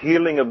in the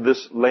healing of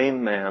this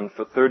lame man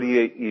for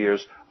 38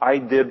 years, I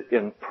did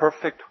in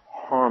perfect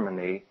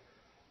harmony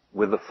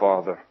with the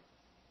Father.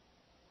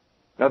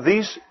 Now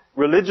these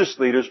religious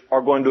leaders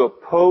are going to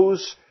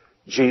oppose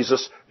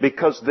Jesus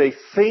because they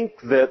think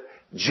that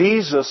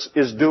Jesus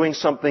is doing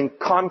something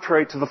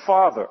contrary to the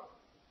Father.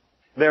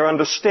 Their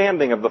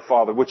understanding of the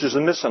Father, which is a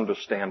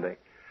misunderstanding.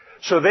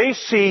 So they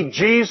see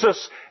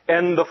Jesus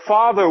and the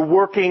Father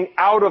working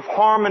out of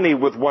harmony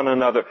with one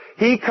another.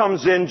 He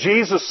comes in,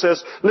 Jesus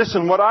says,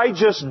 "Listen, what I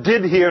just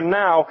did here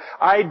now,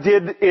 I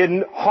did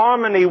in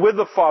harmony with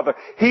the Father.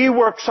 He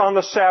works on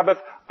the Sabbath,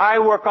 I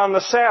work on the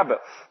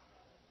Sabbath."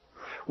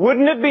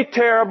 Wouldn't it be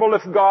terrible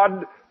if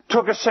God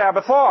took a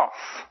Sabbath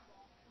off?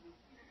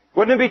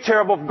 Wouldn't it be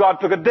terrible if God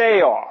took a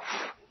day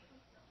off?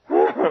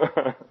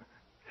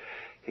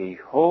 He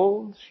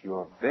holds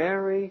your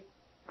very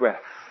breath.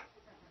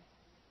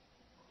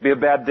 Be a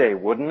bad day,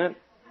 wouldn't it?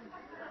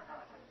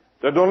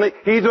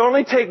 He'd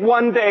only take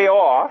one day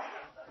off,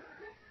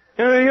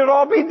 and you'd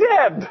all be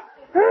dead.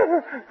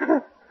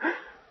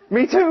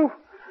 Me too.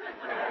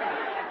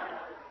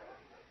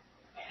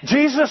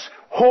 Jesus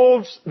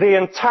holds the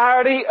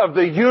entirety of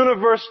the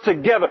universe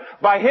together.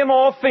 By Him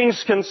all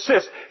things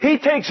consist. He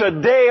takes a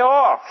day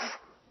off.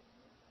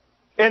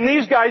 And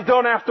these guys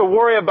don't have to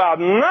worry about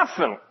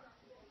nothing.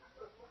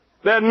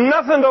 There's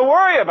nothing to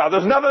worry about.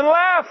 There's nothing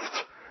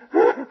left.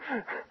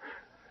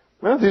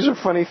 Well, these are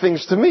funny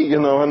things to me,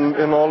 in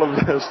all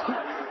of this.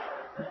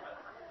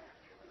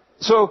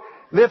 So,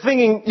 they're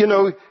thinking,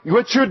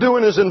 what you're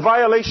doing is in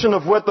violation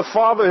of what the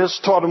Father has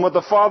taught and what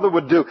the Father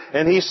would do.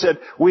 And He said,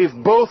 we've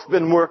both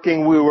been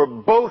working, we were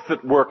both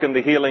at work in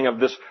the healing of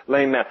this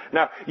lame man.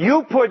 Now,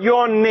 you put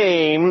your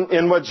name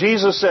in what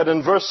Jesus said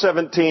in verse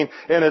 17,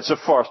 and it's a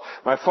farce.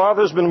 My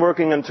Father's been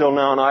working until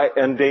now,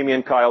 and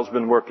Damian Kyle's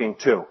been working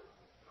too,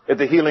 at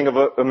the healing of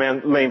a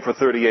man lame for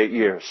 38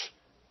 years.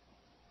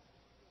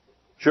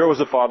 Sure was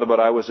the Father, but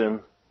I was in.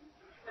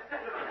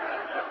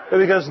 It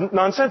becomes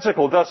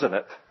nonsensical, doesn't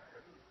it?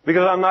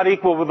 Because I'm not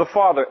equal with the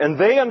Father. And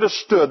they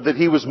understood that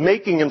He was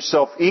making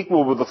Himself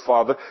equal with the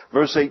Father.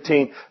 Verse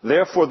 18,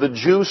 therefore the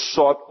Jews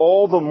sought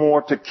all the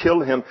more to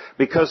kill Him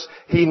because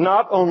He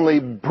not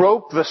only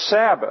broke the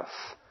Sabbath,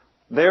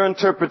 their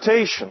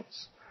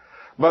interpretations,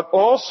 but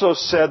also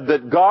said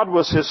that God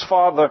was His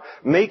Father,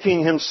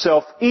 making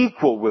Himself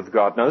equal with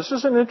God. Now this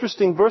is an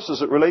interesting verse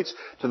as it relates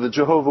to the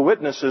Jehovah's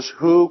Witnesses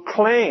who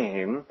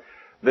claim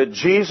that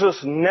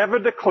Jesus never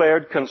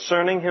declared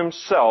concerning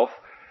Himself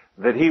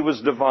that He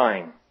was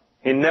divine.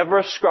 He never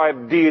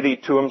ascribed deity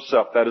to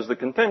Himself. That is the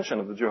contention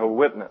of the Jehovah's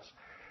Witness.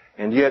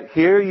 And yet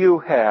here you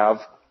have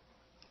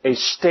a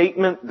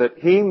statement that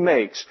He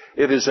makes.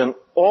 It is an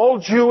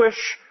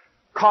all-Jewish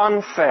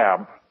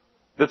confab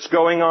that's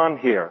going on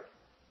here.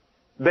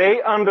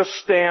 They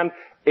understand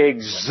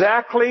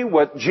exactly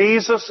what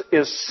Jesus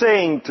is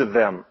saying to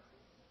them.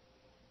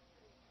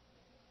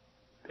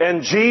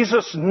 And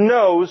Jesus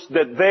knows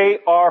that they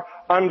are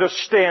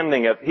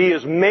understanding it. He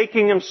is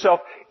making Himself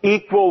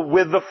equal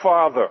with the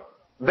Father.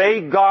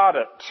 They got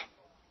it.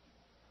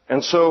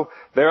 And so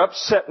they're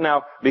upset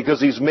now because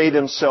He's made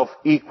Himself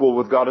equal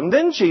with God. And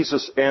then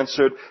Jesus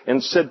answered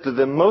and said to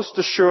them, most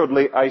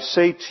assuredly I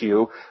say to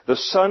you, the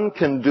Son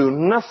can do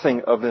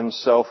nothing of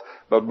Himself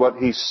but what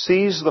He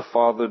sees the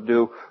Father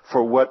do.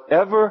 For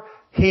whatever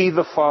He,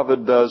 the Father,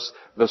 does,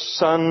 the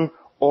Son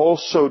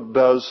also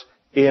does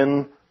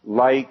in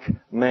like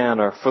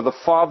manner. For the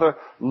Father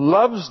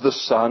loves the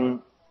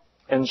Son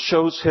and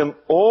shows him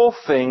all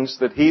things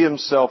that he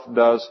himself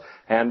does,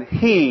 and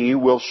he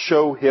will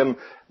show him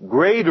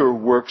greater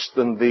works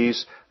than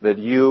these, that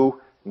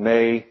you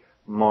may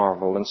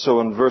marvel. And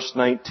so in verse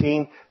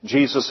 19,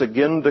 Jesus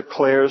again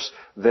declares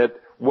that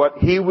what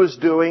he was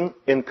doing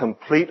in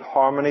complete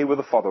harmony with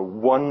the Father,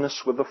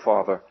 oneness with the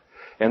Father.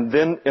 And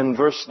then in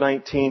verse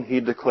 19, he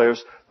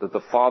declares that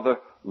the Father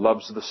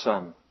loves the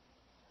Son.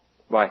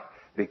 Why?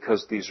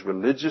 Because these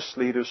religious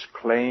leaders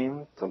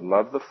claimed to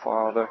love the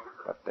Father,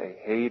 but they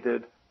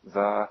hated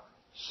the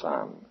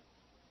Son.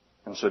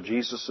 And so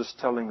Jesus is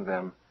telling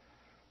them,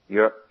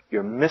 you're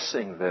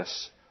missing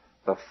this.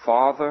 The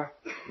Father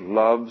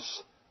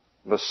loves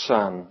the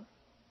Son.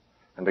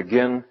 And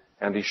again,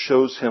 and he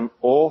shows him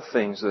all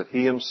things that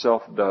he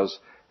himself does,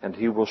 and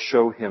he will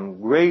show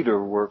him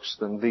greater works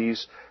than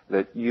these,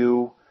 that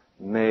you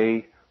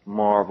may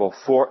marvel.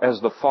 For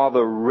as the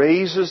Father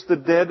raises the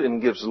dead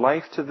and gives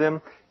life to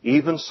them,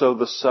 even so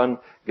the Son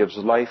gives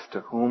life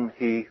to whom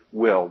he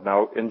will.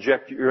 Now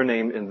inject your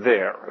name in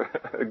there.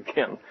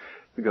 Again,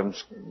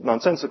 becomes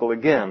nonsensical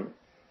again.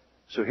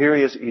 So here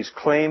he is, he's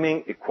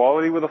claiming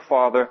equality with the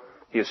Father.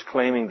 He is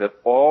claiming that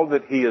all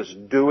that he is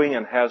doing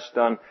and has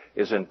done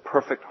is in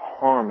perfect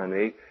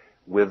harmony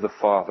with the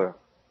Father.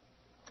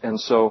 And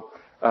so,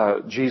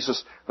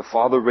 Jesus, the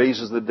Father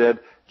raises the dead.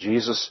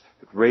 Jesus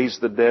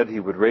raised the dead. He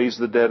would raise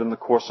the dead in the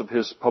course of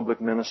his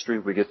public ministry.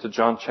 We get to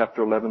John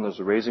chapter 11. There's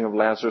the raising of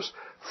Lazarus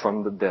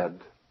from the dead.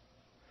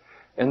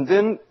 And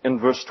then in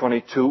verse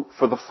 22,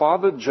 for the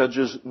Father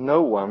judges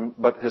no one,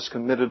 but has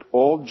committed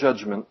all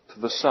judgment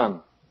to the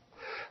Son,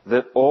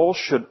 that all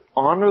should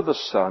honor the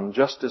Son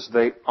just as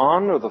they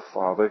honor the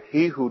Father.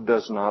 He who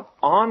does not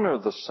honor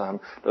the Son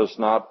does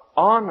not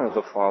honor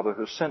the Father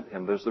who sent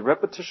him. There's the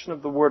repetition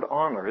of the word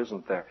honor,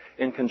 isn't there?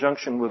 In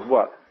conjunction with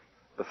what?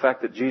 The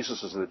fact that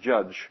Jesus is the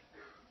judge.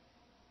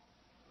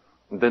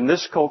 And in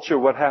this culture,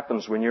 what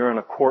happens when you're in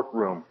a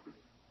courtroom?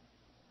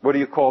 What do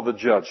you call the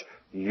judge?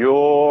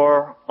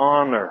 Your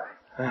Honor.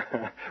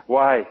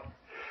 Why?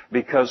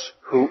 Because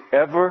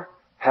whoever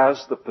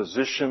has the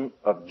position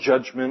of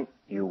judgment,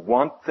 you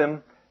want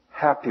them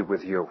happy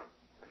with you.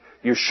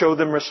 You show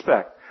them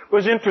respect. It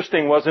was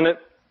interesting, wasn't it?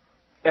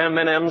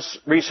 Eminem's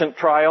recent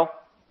trial.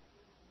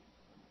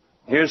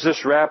 Here's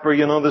this rapper,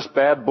 this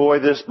bad boy,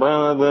 this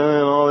blah, blah,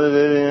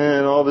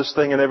 and all this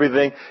thing and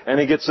everything. And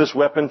he gets this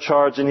weapon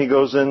charge and he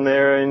goes in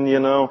there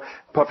and,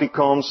 Puffy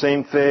Combs,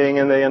 same thing,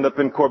 and they end up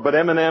in court. But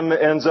Eminem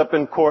ends up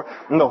in court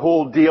and the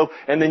whole deal.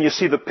 And then you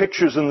see the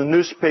pictures in the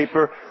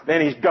newspaper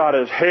and he's got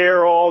his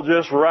hair all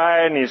just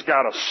right and he's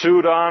got a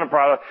suit on,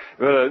 probably,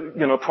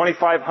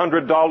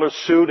 $2,500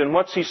 suit. And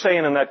what's he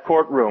saying in that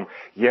courtroom?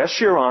 Yes,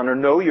 Your Honor.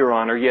 No, Your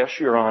Honor. Yes,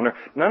 Your Honor.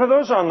 None of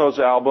those on those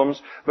albums.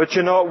 But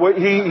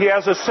he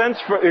has a sense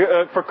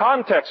for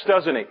context,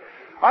 doesn't he?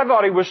 I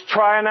thought he was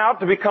trying out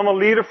to become a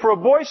leader for a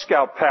Boy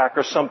Scout pack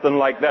or something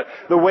like that,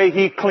 the way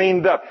he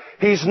cleaned up.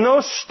 He's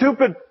no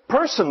stupid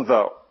person,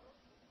 though.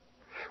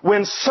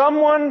 When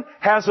someone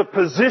has a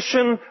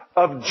position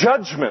of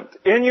judgment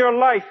in your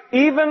life,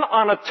 even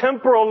on a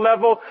temporal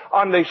level,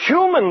 on the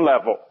human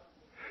level,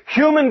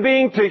 human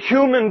being to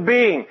human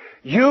being,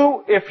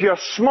 you, if you're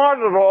smart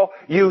at all,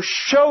 you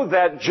show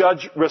that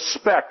judge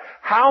respect.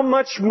 How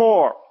much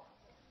more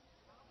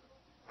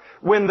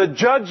when the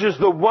judge is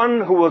the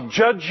one who will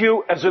judge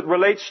you as it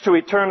relates to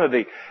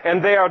eternity,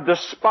 and they are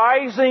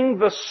despising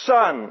the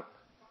Son,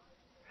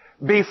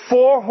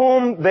 before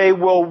whom they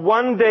will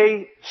one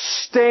day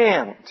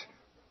stand,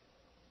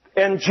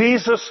 and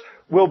Jesus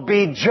will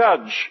be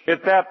judge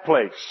at that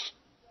place.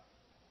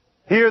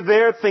 Here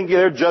they're thinking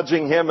they're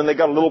judging him, and they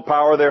got a little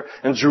power there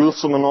in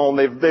Jerusalem and all,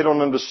 and they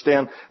don't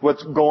understand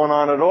what's going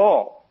on at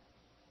all.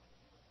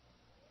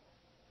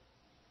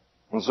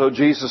 And so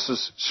Jesus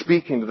is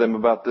speaking to them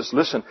about this.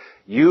 Listen,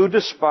 you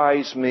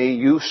despise me,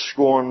 you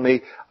scorn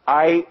me,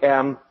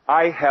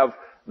 I have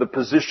the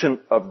position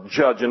of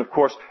judge. And of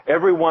course,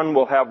 everyone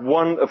will have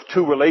one of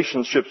two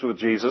relationships with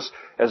Jesus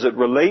as it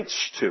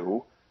relates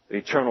to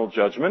eternal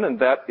judgment, and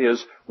that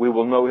is, we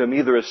will know him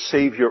either as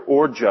Savior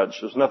or judge.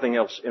 There's nothing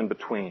else in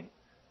between.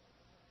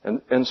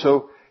 And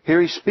so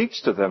here he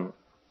speaks to them.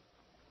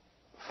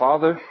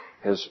 Father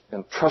has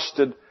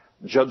entrusted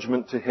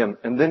judgment to him.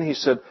 And then he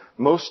said,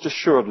 most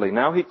assuredly,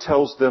 now he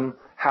tells them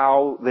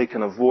how they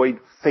can avoid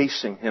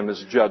facing him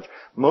as judge.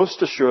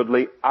 Most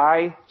assuredly,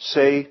 I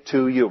say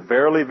to you,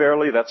 verily,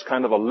 verily, that's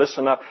kind of a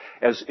listen up,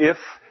 as if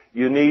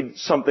you need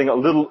something, a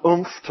little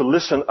oomph to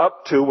listen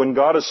up to when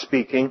God is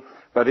speaking,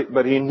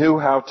 but he knew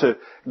how to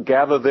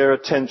gather their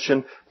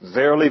attention.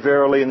 Verily,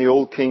 verily in the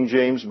Old King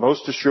James,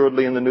 most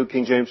assuredly in the New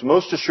King James,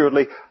 most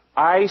assuredly,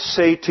 I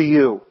say to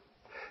you,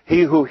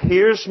 he who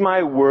hears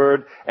my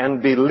word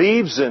and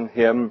believes in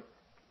him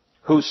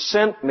who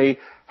sent me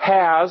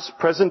has,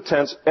 present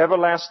tense,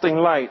 everlasting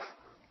life,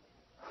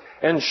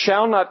 and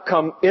shall not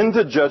come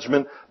into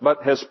judgment,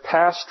 but has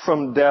passed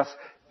from death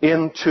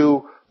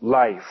into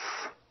life.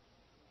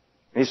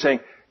 He's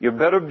saying, you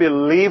better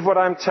believe what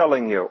I'm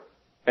telling you,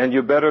 and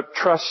you better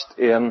trust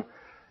in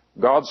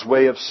God's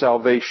way of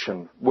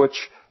salvation,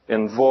 which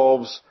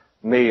involves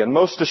me. And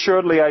most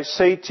assuredly I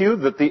say to you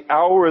that the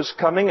hour is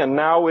coming, and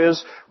now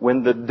is,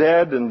 when the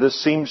dead, and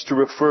this seems to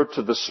refer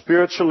to the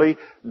spiritually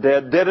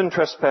dead, dead in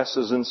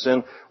trespasses and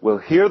sin, will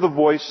hear the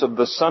voice of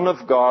the Son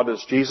of God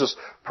as Jesus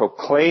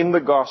proclaimed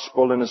the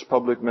gospel in His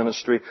public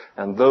ministry,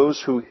 and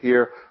those who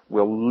hear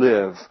will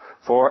live.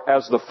 For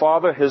as the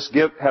Father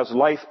has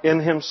life in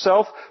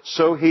Himself,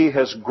 so He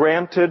has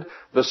granted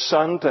the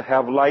Son to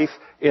have life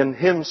in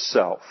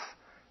Himself.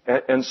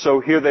 And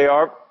so here they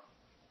are,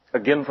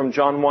 again from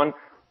John 1,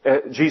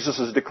 Jesus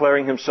is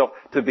declaring Himself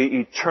to be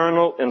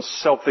eternal and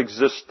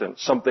self-existent,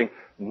 something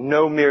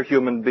no mere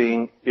human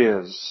being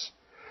is.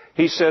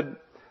 He said,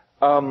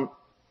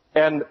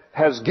 and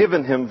has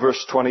given Him,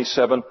 verse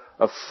 27,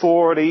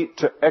 authority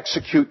to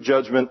execute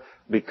judgment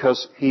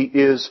because He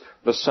is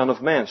the Son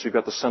of Man. So you've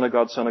got the Son of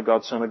God, Son of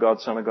God, Son of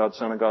God, Son of God,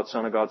 Son of God,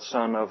 Son of God,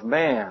 Son of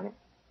Man.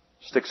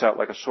 Sticks out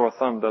like a sore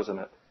thumb, doesn't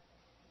it?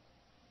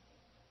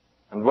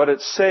 And what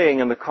it's saying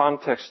in the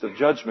context of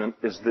judgment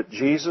is that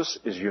Jesus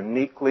is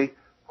uniquely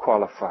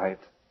qualified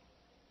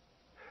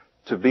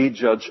to be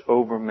judge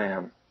over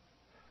man,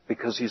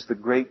 because He's the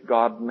great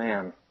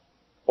God-man,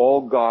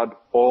 all God,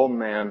 all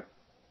man,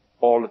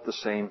 all at the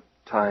same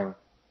time.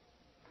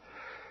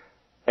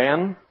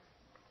 And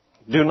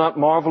do not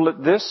marvel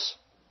at this,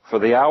 for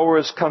the hour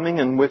is coming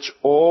in which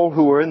all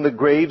who are in the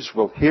graves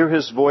will hear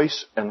His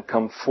voice and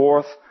come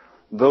forth,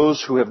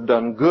 those who have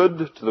done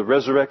good to the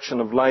resurrection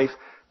of life,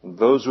 and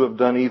those who have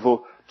done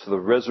evil to the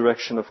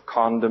resurrection of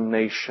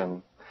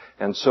condemnation.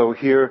 And so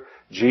here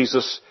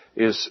Jesus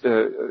is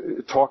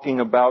talking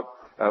about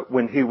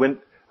when He went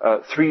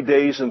 3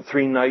 days and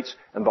 3 nights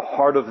in the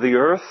heart of the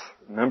earth.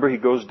 Remember, He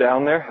goes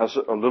down there, has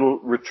a little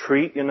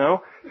retreat, you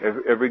know.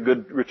 Every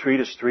good retreat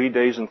is 3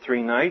 days and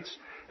 3 nights.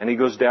 And He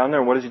goes down there,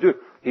 and what does He do?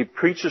 He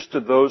preaches to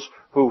those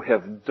who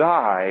have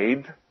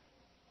died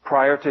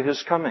prior to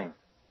His coming.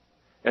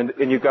 And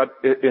you've got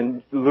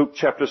in Luke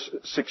chapter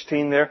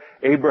 16 there,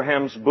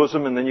 Abraham's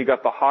bosom, and then you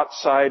got the hot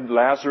side.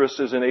 Lazarus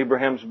is in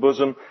Abraham's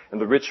bosom, and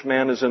the rich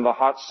man is in the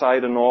hot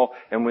side and all.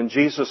 And when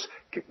Jesus,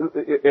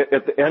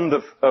 at the end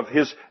of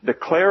His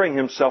declaring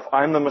Himself,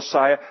 I'm the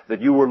Messiah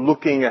that you were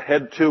looking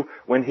ahead to,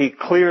 when He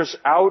clears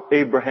out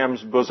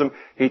Abraham's bosom,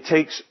 He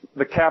takes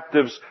the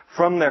captives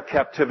from their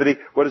captivity.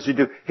 What does He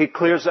do? He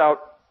clears out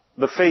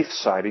the faith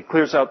side. He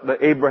clears out the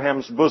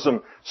Abraham's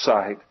bosom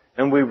side.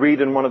 And we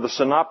read in one of the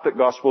synoptic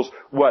gospels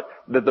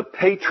that the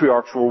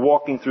patriarchs were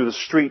walking through the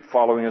street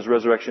following His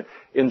resurrection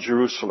in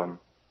Jerusalem.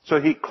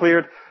 So He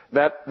cleared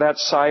that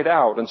side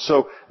out. And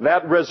so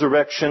that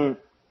resurrection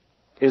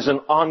is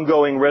an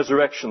ongoing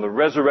resurrection, the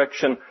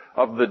resurrection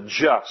of the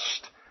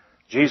just.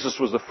 Jesus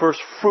was the first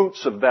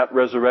fruits of that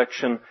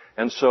resurrection,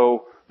 and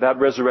so that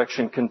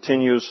resurrection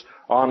continues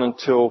on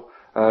until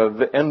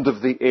the end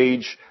of the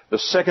age. The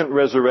second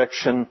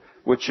resurrection,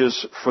 which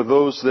is for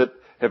those that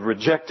have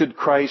rejected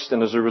Christ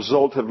and as a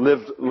result have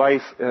lived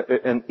life,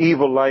 an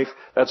evil life,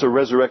 that's a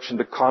resurrection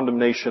to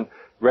condemnation,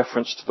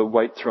 reference to the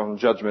white throne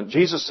judgment.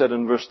 Jesus said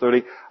in verse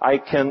 30, I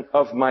can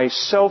of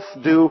myself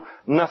do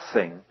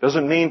nothing.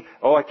 Doesn't mean,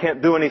 I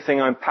can't do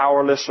anything, I'm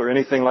powerless or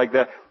anything like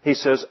that. He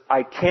says,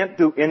 I can't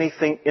do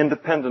anything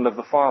independent of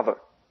the Father.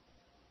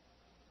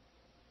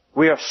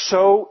 We are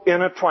so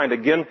intertwined.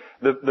 Again,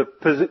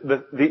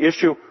 the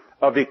issue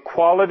of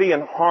equality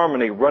and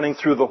harmony running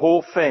through the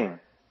whole thing.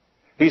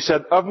 He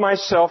said, of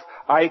myself,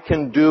 I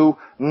can do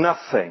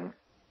nothing,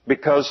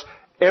 because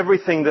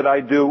everything that I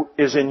do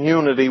is in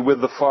unity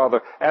with the Father.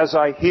 As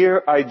I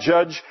hear, I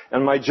judge,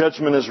 and my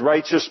judgment is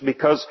righteous,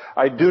 because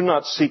I do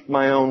not seek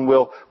my own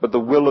will, but the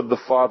will of the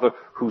Father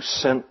who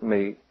sent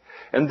me.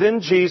 And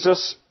then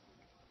Jesus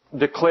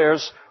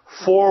declares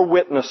 4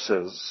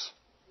 witnesses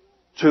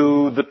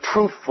to the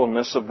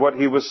truthfulness of what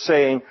He was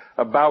saying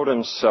about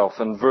Himself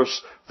in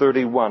verse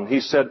 31.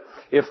 He said,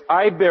 if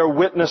I bear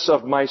witness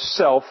of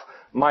myself,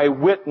 my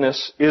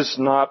witness is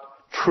not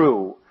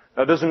true.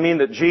 That doesn't mean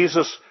that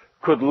Jesus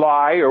could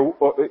lie or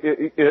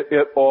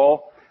at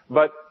all,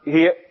 but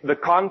the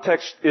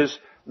context is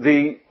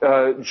the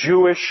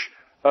Jewish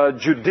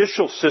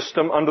judicial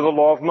system under the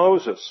law of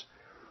Moses.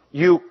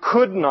 You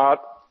could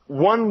not,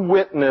 one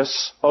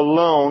witness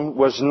alone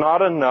was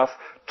not enough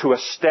to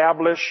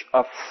establish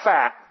a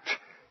fact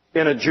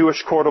in a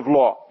Jewish court of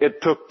law.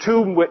 It took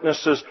 2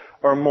 witnesses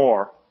or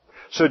more.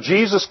 So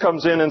Jesus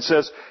comes in and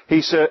says,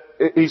 He said,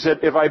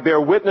 if I bear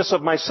witness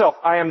of myself,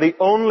 I am the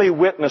only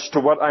witness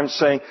to what I'm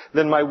saying,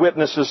 then my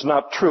witness is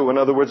not true. In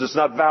other words, it's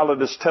not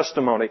valid as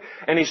testimony.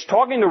 And He's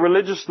talking to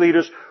religious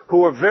leaders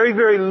who are very,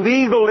 very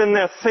legal in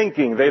their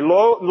thinking. They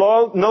know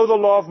the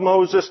law of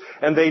Moses,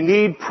 and they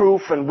need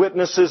proof and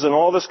witnesses and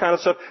all this kind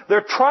of stuff.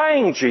 They're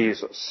trying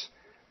Jesus.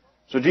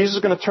 So Jesus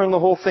is going to turn the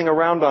whole thing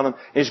around on them.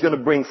 He's going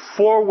to bring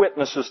 4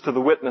 witnesses to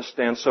the witness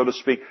stand, so to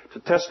speak, to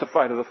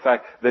testify to the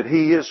fact that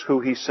He is who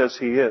He says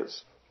He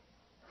is.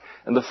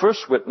 And the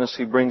first witness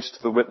He brings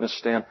to the witness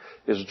stand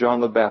is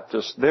John the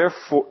Baptist.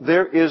 Therefore,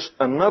 there is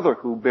another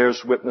who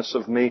bears witness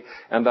of me,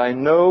 and I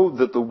know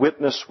that the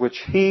witness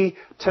which he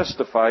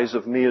testifies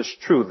of me is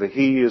true. The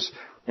he is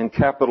in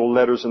capital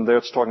letters, and there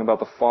it's talking about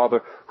the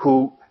Father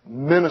who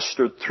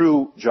ministered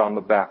through John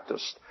the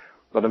Baptist.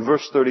 But in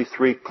verse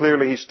 33,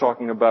 clearly he's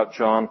talking about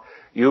John.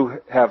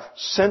 You have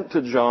sent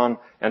to John,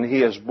 and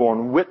he has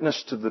borne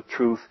witness to the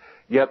truth.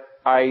 Yet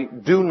I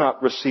do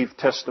not receive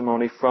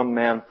testimony from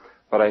man,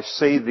 but I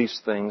say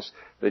these things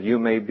that you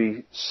may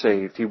be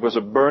saved. He was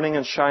a burning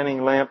and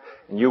shining lamp,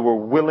 and you were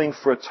willing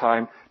for a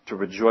time to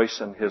rejoice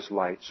in his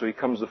light. So he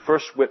comes the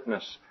first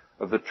witness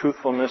of the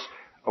truthfulness,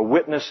 a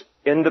witness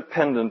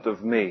independent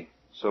of me,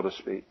 so to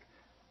speak,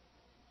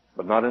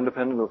 but not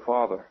independent of the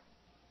Father.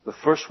 The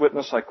first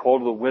witness I call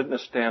to the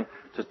witness stand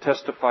to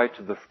testify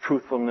to the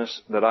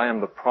truthfulness that I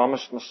am the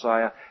promised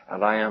Messiah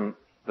and I am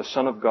the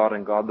Son of God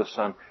and God the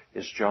Son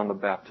is John the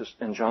Baptist.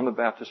 And John the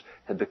Baptist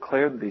had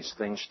declared these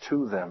things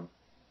to them.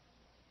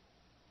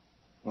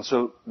 And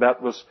so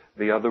that was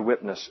the other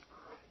witness.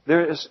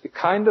 There is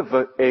kind of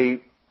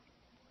a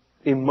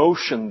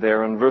emotion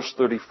there in verse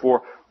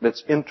 34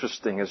 that's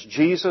interesting. As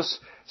Jesus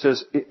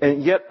says,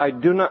 and yet I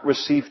do not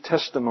receive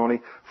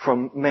testimony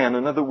from man.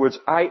 In other words,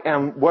 I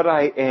am what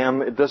I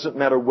am. It doesn't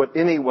matter what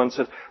anyone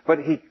says. But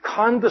he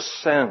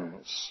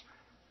condescends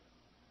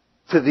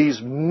to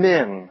these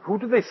men. Who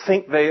do they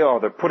think they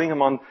are? They're putting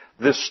him on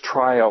this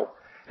trial.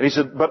 And he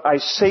said, but I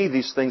say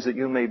these things that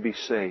you may be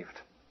saved.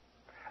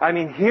 I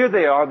mean, here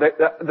they are.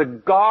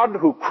 The God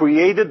who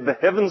created the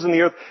heavens and the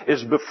earth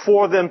is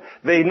before them.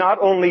 They not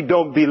only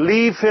don't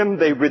believe him,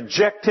 they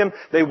reject him.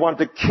 They want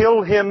to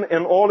kill him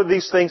and all of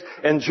these things.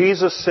 And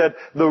Jesus said,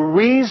 the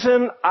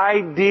reason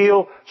I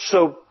deal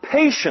so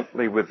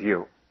patiently with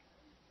you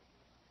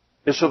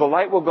is so the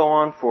light will go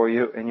on for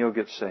you and you'll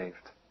get saved.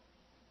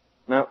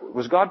 Now,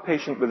 was God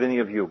patient with any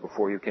of you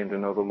before you came to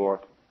know the Lord?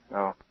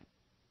 No.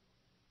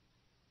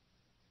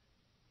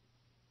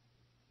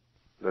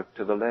 Look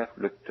to the left,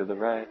 look to the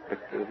right, look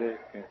to the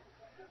left.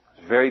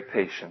 He's very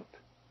patient.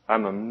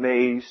 I'm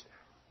amazed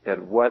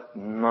at what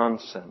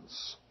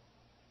nonsense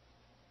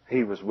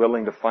he was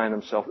willing to find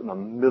himself in the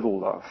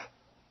middle of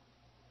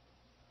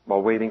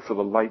while waiting for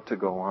the light to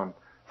go on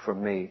for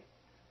me.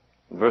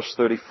 In verse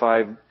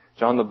 35,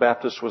 John the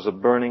Baptist was a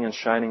burning and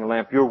shining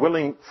lamp. You're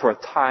willing for a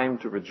time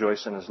to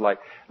rejoice in his light.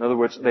 In other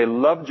words, they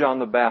loved John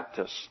the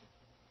Baptist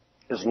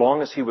as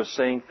long as he was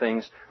saying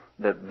things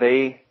that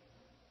they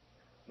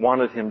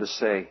wanted him to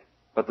say.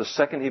 But the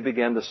second he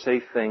began to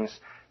say things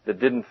that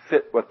didn't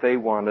fit what they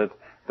wanted,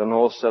 then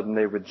all of a sudden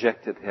they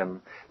rejected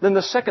him. Then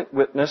the second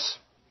witness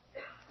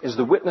is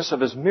the witness of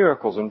his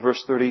miracles in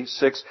verse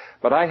 36.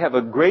 But I have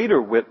a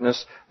greater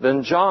witness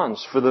than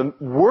John's, for the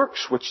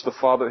works which the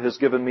Father has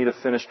given me to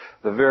finish,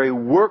 the very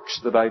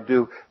works that I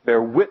do,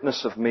 bear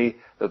witness of me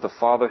that the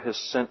Father has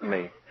sent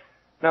me.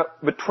 Now,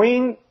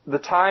 between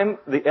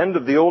the end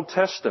of the Old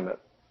Testament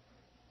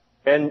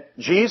and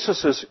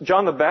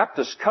John the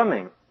Baptist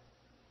coming,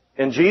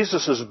 and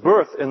Jesus'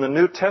 birth in the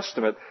New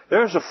Testament,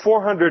 there's a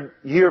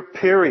 400-year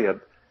period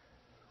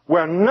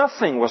where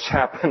nothing was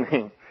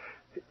happening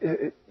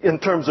in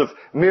terms of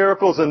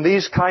miracles and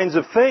these kinds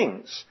of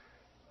things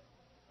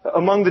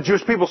among the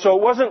Jewish people. So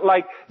it wasn't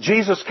like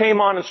Jesus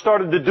came on and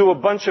started to do a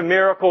bunch of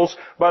miracles,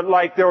 but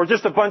like there were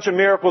just a bunch of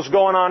miracles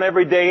going on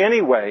every day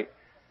anyway.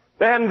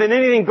 There hadn't been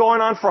anything going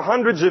on for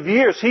hundreds of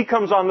years. He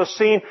comes on the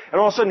scene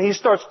and all of a sudden he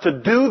starts to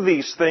do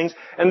these things,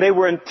 and they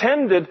were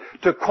intended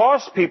to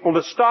cause people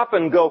to stop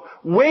and go,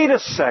 wait a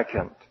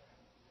second.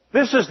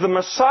 This is the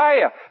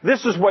Messiah.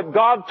 This is what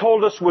God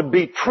told us would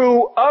be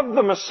true of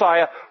the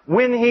Messiah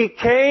when he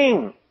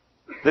came,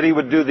 that he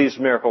would do these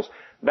miracles.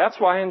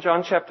 That's why in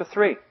John chapter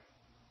 3,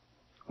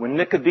 when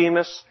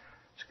Nicodemus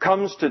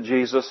comes to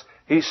Jesus,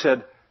 he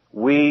said,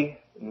 we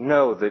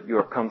know that you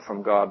are come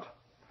from God,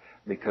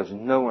 because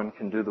no one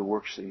can do the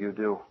works that you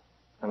do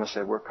unless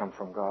they were come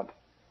from God.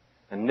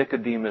 And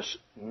Nicodemus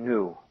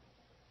knew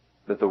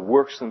that the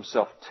works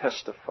themselves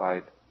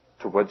testified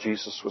to what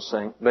Jesus was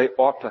saying. They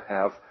ought to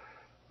have,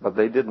 but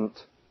they didn't.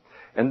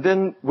 And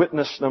then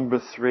witness number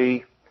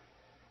 3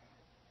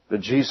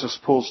 that Jesus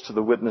pulls to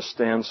the witness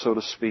stand, so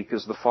to speak,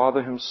 is the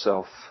Father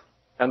himself.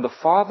 And the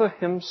Father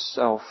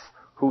himself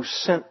who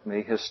sent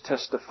me has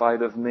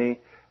testified of me.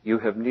 You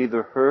have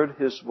neither heard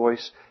his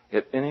voice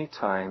at any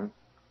time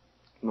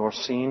nor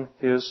seen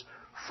his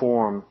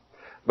form.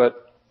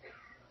 But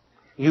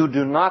you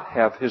do not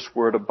have his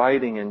word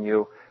abiding in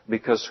you,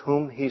 because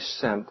whom he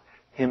sent,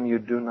 him you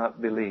do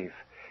not believe.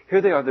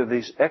 Here they are, they're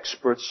these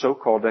experts,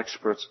 so-called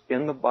experts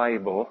in the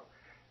Bible,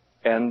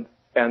 and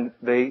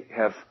they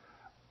have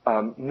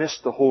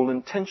missed the whole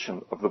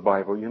intention of the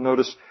Bible. You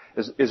notice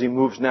as he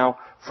moves now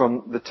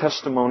from the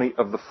testimony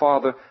of the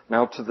Father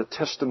now to the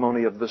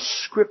testimony of the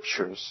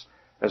Scriptures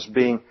as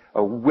being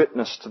a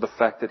witness to the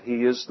fact that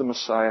he is the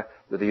Messiah,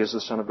 that he is the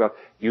Son of God.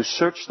 You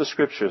search the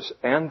Scriptures,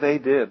 and they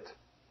did.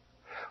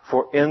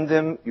 For in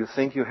them you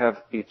think you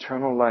have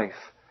eternal life,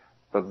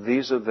 but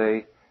these are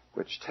they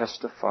which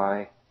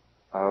testify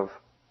of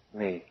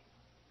me.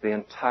 The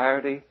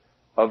entirety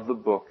of the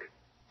book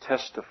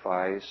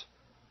testifies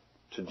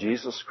to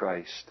Jesus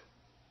Christ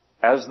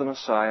as the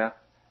Messiah.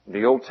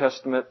 The Old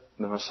Testament,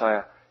 the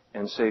Messiah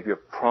and Savior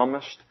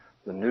promised.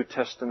 The New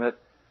Testament,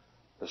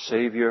 the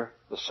Savior,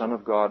 the Son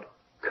of God,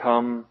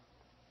 come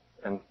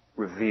and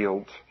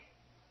revealed.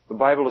 The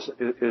Bible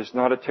is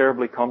not a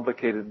terribly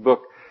complicated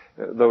book,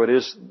 though it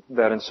is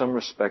that in some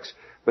respects,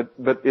 but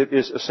it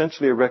is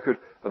essentially a record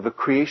of the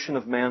creation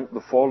of man,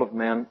 the fall of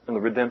man, and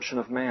the redemption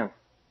of man.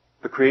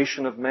 The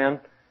creation of man,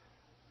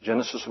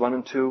 Genesis 1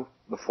 and 2,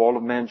 the fall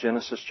of man,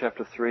 Genesis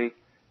chapter 3,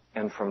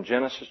 and from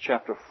Genesis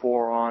chapter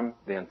 4 on,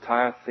 the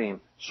entire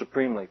theme,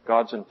 supremely,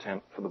 God's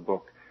intent for the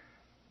book,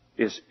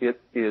 is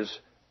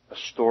a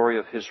story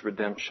of His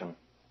redemption.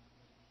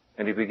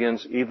 And He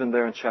begins, even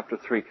there in chapter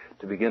 3,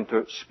 to begin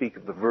to speak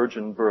of the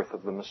virgin birth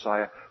of the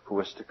Messiah who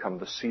is to come,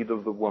 the seed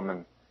of the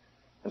woman.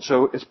 And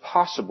so it's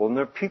possible, and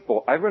there are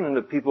people, I run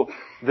into people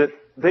that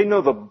they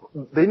know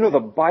the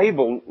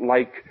Bible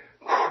like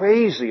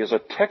crazy as a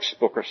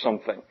textbook or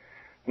something.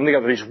 And they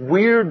got these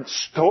weird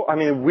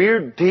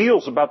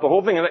deals about the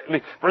whole thing,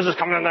 and verses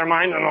come in their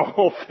mind and the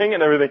whole thing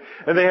and everything.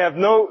 And they have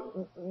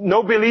no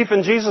belief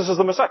in Jesus as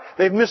the Messiah.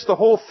 They've missed the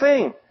whole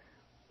thing.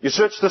 You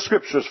search the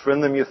Scriptures, for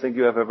in them you think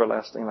you have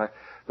everlasting life,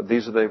 but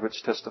these are they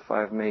which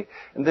testify of me.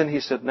 And then he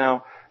said,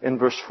 now, in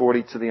verse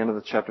 40 to the end of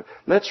the chapter,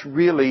 let's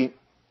really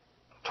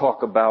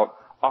talk about,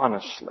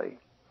 honestly,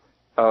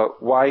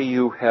 why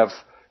you have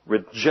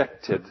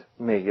rejected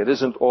me. It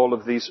isn't all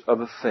of these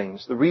other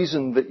things. The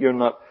reason that you're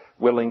not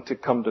willing to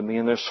come to me,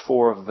 and there's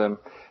 4 of them.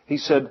 He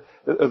said,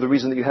 the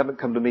reason that you haven't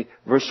come to me,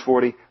 verse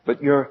 40,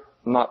 but you're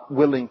not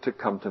willing to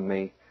come to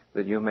me,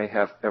 that you may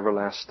have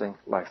everlasting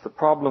life. The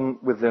problem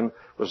with them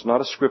was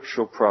not a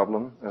scriptural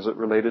problem as it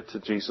related to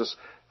Jesus.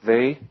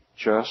 They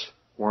just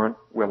weren't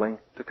willing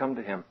to come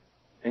to Him.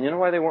 And you know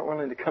why they weren't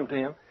willing to come to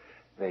Him?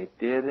 They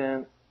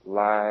didn't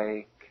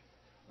like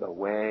the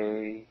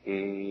way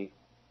He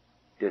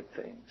did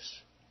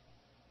things.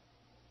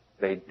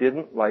 They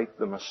didn't like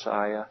the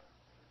Messiah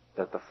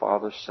that the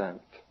Father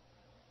sent.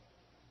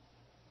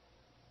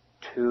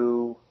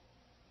 Too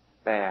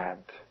bad.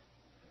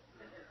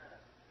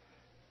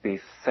 Be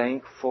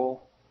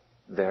thankful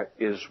there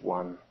is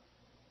one.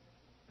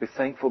 Be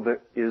thankful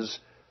there is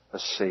a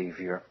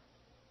Savior.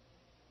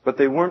 But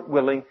they weren't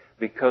willing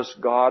because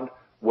God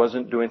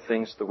wasn't doing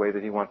things the way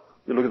that He wanted.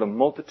 You look at the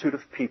multitude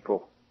of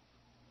people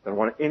that don't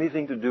want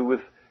anything to do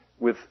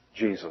with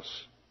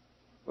Jesus.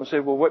 They'll say,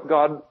 well, what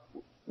God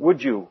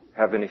would you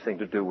have anything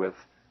to do with?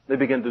 They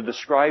begin to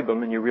describe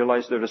Him, and you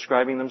realize they're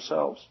describing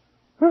themselves.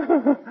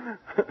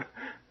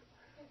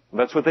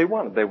 That's what they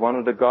wanted. They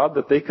wanted a God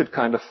that they could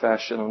kind of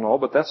fashion and all,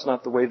 but that's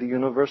not the way the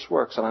universe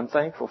works, and I'm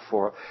thankful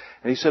for it.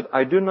 And He said,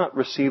 I do not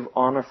receive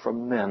honor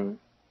from men,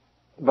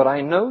 but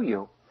I know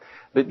you,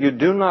 that you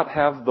do not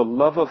have the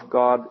love of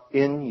God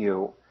in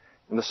you.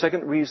 And the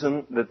second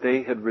reason that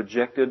they had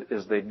rejected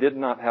is they did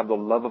not have the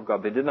love of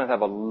God. They did not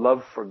have a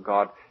love for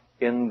God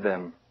in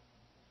them.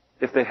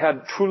 If they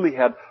had truly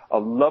had a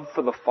love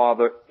for the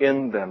Father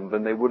in them,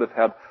 then they would have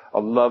had a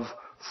love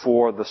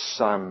for the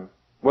Son.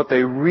 What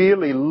they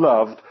really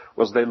loved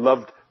was they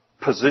loved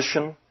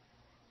position.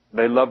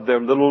 They loved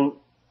their little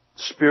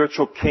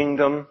spiritual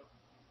kingdom.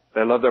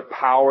 They loved their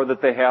power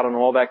that they had and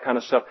all that kind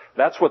of stuff.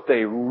 That's what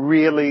they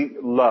really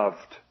loved.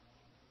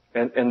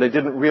 And they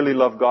didn't really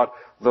love God,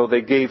 though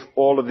they gave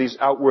all of these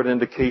outward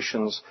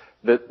indications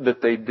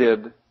that they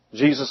did.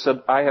 Jesus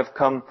said, I have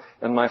come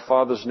in my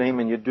Father's name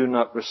and you do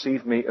not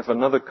receive me. If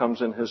another comes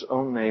in his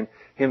own name,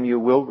 him you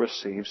will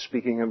receive.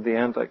 Speaking of the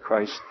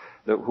Antichrist,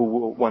 who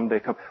will one day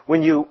come.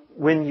 When you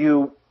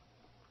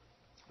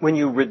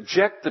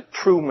reject the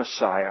true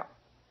Messiah,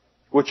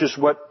 which is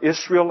what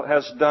Israel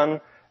has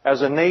done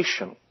as a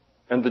nation,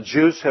 and the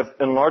Jews have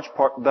in large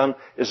part done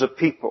as a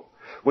people.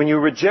 When you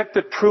reject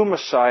the true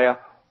Messiah,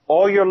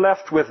 all you're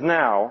left with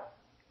now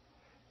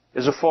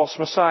is a false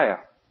Messiah.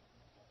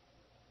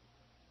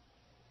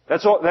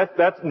 That's all.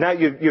 Now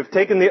you've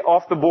taken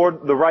off the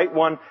board the right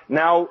one.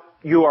 Now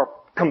you are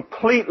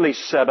completely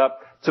set up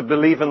to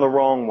believe in the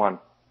wrong one.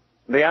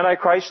 The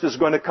Antichrist is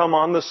going to come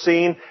on the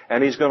scene,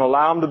 and he's going to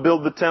allow them to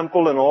build the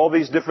temple and all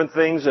these different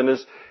things. And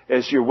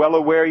as you're well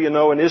aware, you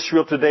know, in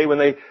Israel today,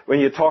 when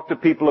you talk to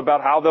people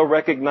about how they'll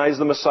recognize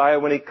the Messiah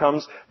when He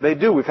comes, they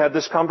do. We've had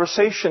this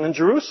conversation in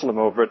Jerusalem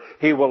over it.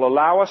 He will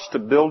allow us to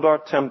build our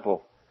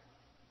temple.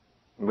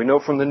 And we know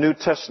from the New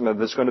Testament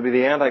there's going to be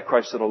the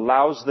Antichrist that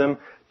allows them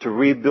to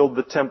rebuild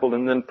the temple,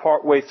 and then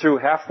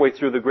halfway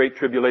through the Great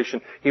Tribulation,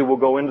 He will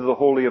go into the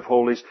Holy of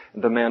Holies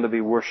and demand to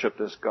be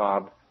worshipped as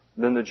God.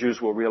 Then the Jews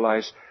will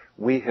realize,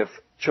 we have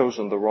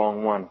chosen the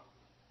wrong one.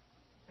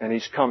 And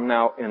He's come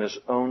now in His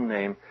own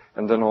name,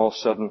 and then all of a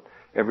sudden,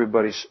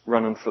 everybody's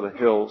running for the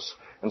hills.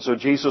 And so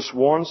Jesus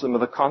warns them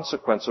of the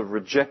consequence of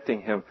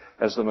rejecting Him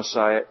as the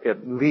Messiah.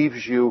 It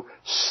leaves you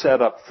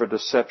set up for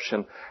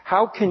deception.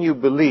 How can you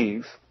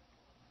believe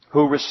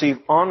who receive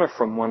honor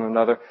from one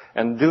another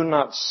and do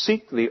not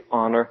seek the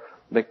honor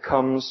that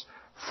comes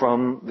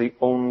from the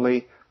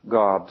only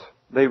God?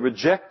 They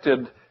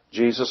rejected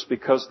Jesus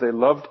because they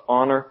loved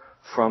honor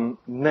from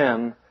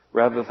men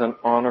rather than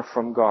honor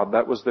from God.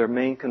 That was their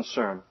main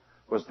concern,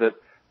 was that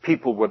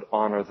people would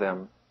honor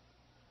them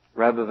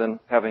rather than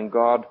having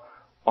God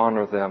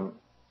honor them.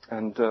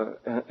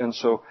 And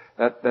so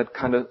that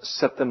kind of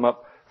set them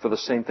up for the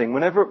same thing.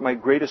 Whenever my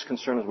greatest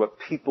concern is what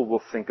people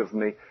will think of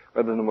me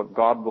rather than what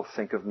God will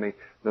think of me,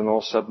 then all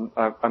of a sudden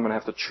I'm going to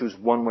have to choose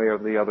one way or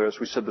the other. As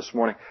we said this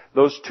morning,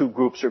 those two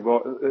groups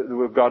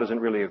God isn't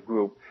really a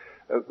group,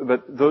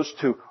 but those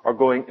two are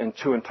going in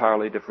two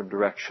entirely different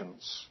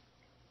directions.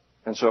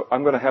 And so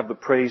I'm going to have the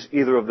praise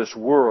either of this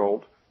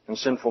world and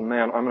sinful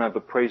man, I'm going to have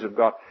the praise of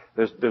God.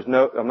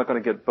 I'm not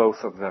going to get both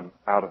of them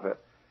out of it.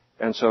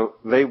 And so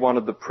they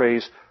wanted the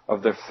praise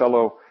of their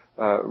fellow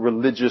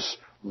religious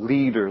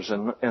leaders,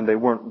 and they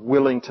weren't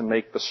willing to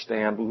make the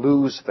stand,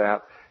 lose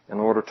that, in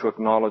order to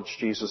acknowledge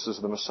Jesus as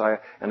the Messiah.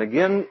 And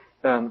again,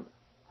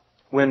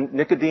 when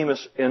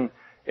Nicodemus in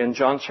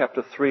John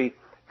chapter 3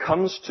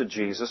 comes to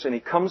Jesus, and he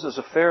comes as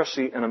a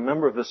Pharisee and a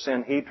member of the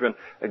Sanhedrin,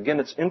 again,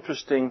 it's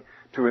interesting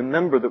to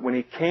remember that when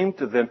he came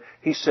to them,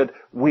 he said,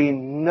 "We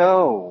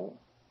know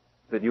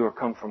that you are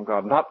come from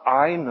God." Not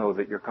I know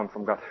that you're come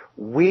from God.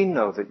 We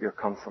know that you're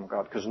come from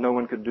God, because no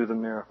one could do the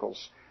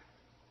miracles.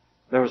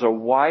 There was a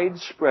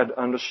widespread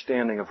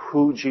understanding of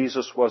who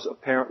Jesus was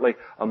apparently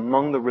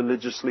among the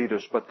religious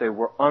leaders, but they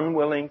were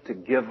unwilling to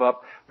give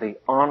up the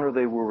honor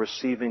they were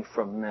receiving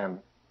from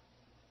men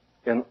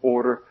in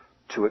order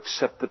to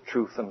accept the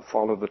truth and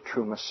follow the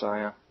true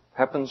Messiah.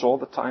 Happens all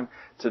the time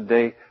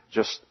today,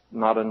 just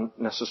not in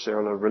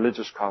necessarily a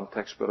religious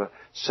context, but a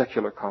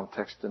secular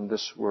context in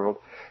this world.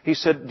 He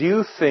said,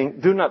 do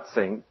not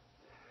think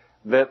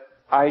that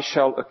I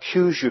shall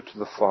accuse you to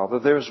the Father.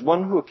 There is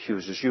one who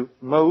accuses you,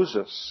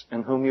 Moses,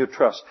 in whom you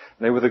trust.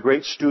 And they were the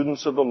great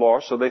students of the law,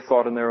 so they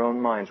thought in their own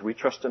minds, we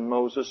trust in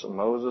Moses, and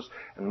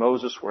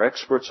Moses were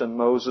experts in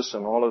Moses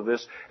and all of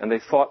this. And they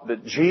thought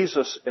that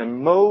Jesus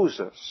and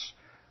Moses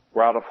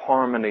were out of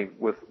harmony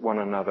with one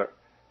another.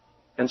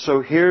 And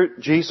so here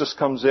Jesus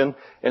comes in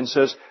and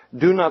says,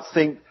 do not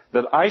think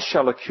that I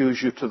shall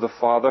accuse you to the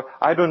Father.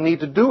 I don't need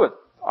to do it.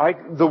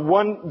 The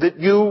one that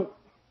you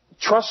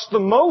trust the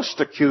most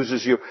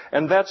accuses you,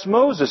 and that's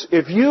Moses.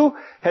 If you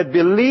had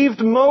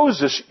believed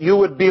Moses, you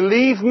would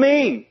believe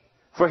me,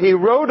 for he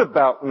wrote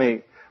about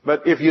me.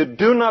 But if you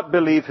do not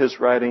believe his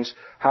writings,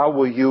 how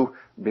will you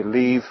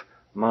believe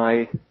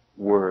my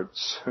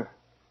words?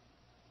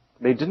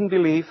 They didn't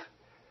believe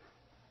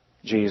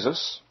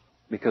Jesus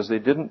because they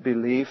didn't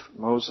believe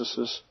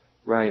Moses'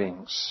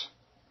 writings.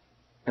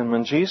 And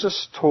when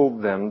Jesus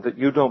told them that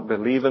you don't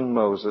believe in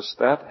Moses,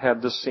 that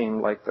had to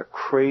seem like the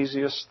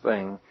craziest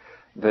thing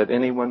that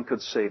anyone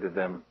could say to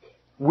them.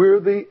 We're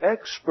the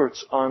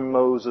experts on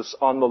Moses,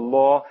 on the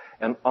law,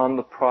 and on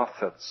the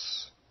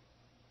prophets.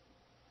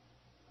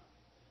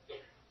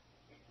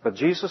 But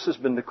Jesus has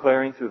been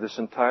declaring through this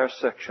entire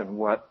section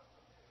what?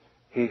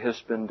 He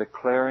has been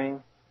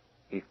declaring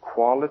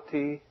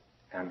equality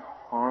and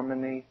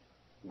harmony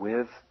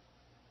with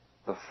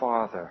the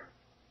Father.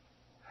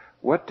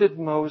 What did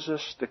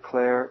Moses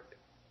declare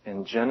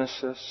in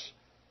Genesis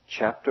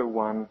chapter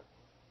 1,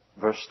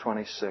 verse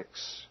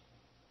 26?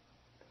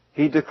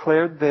 He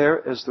declared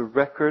there as the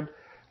record,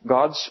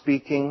 God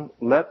speaking,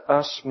 let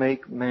us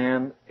make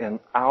man in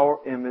our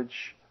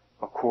image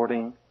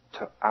according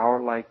to our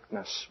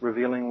likeness.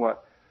 Revealing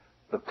what?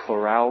 The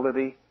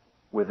plurality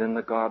within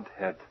the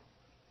Godhead.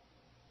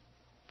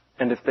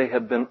 And if they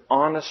had been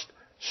honest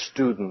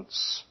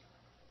students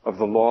of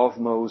the law of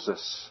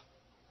Moses,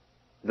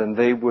 then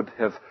they would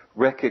have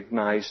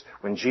recognized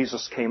when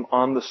Jesus came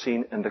on the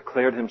scene and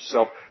declared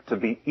himself to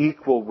be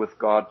equal with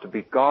God, to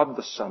be God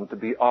the Son, to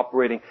be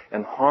operating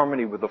in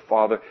harmony with the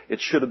Father,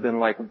 it should have been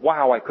like,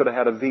 wow, I could have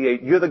had a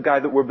V8. You're the guy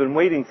that we've been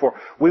waiting for.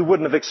 We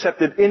wouldn't have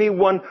accepted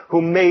anyone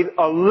who made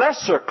a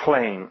lesser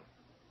claim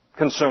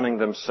concerning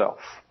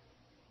themselves.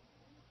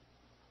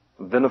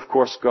 Then, of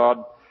course,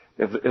 God,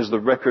 as the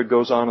record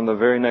goes on in the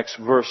very next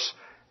verse,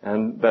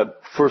 and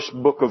that first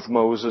book of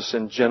Moses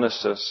in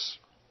Genesis,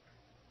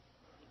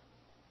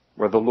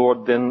 where the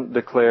Lord then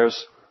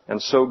declares,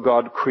 and so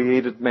God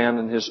created man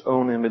in his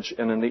own image,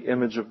 and in the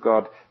image of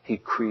God he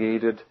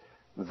created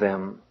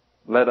them.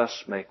 Let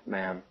us make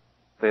man.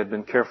 If they had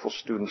been careful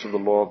students of the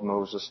law of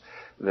Moses,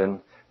 then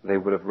they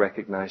would have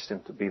recognized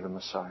him to be the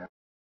Messiah.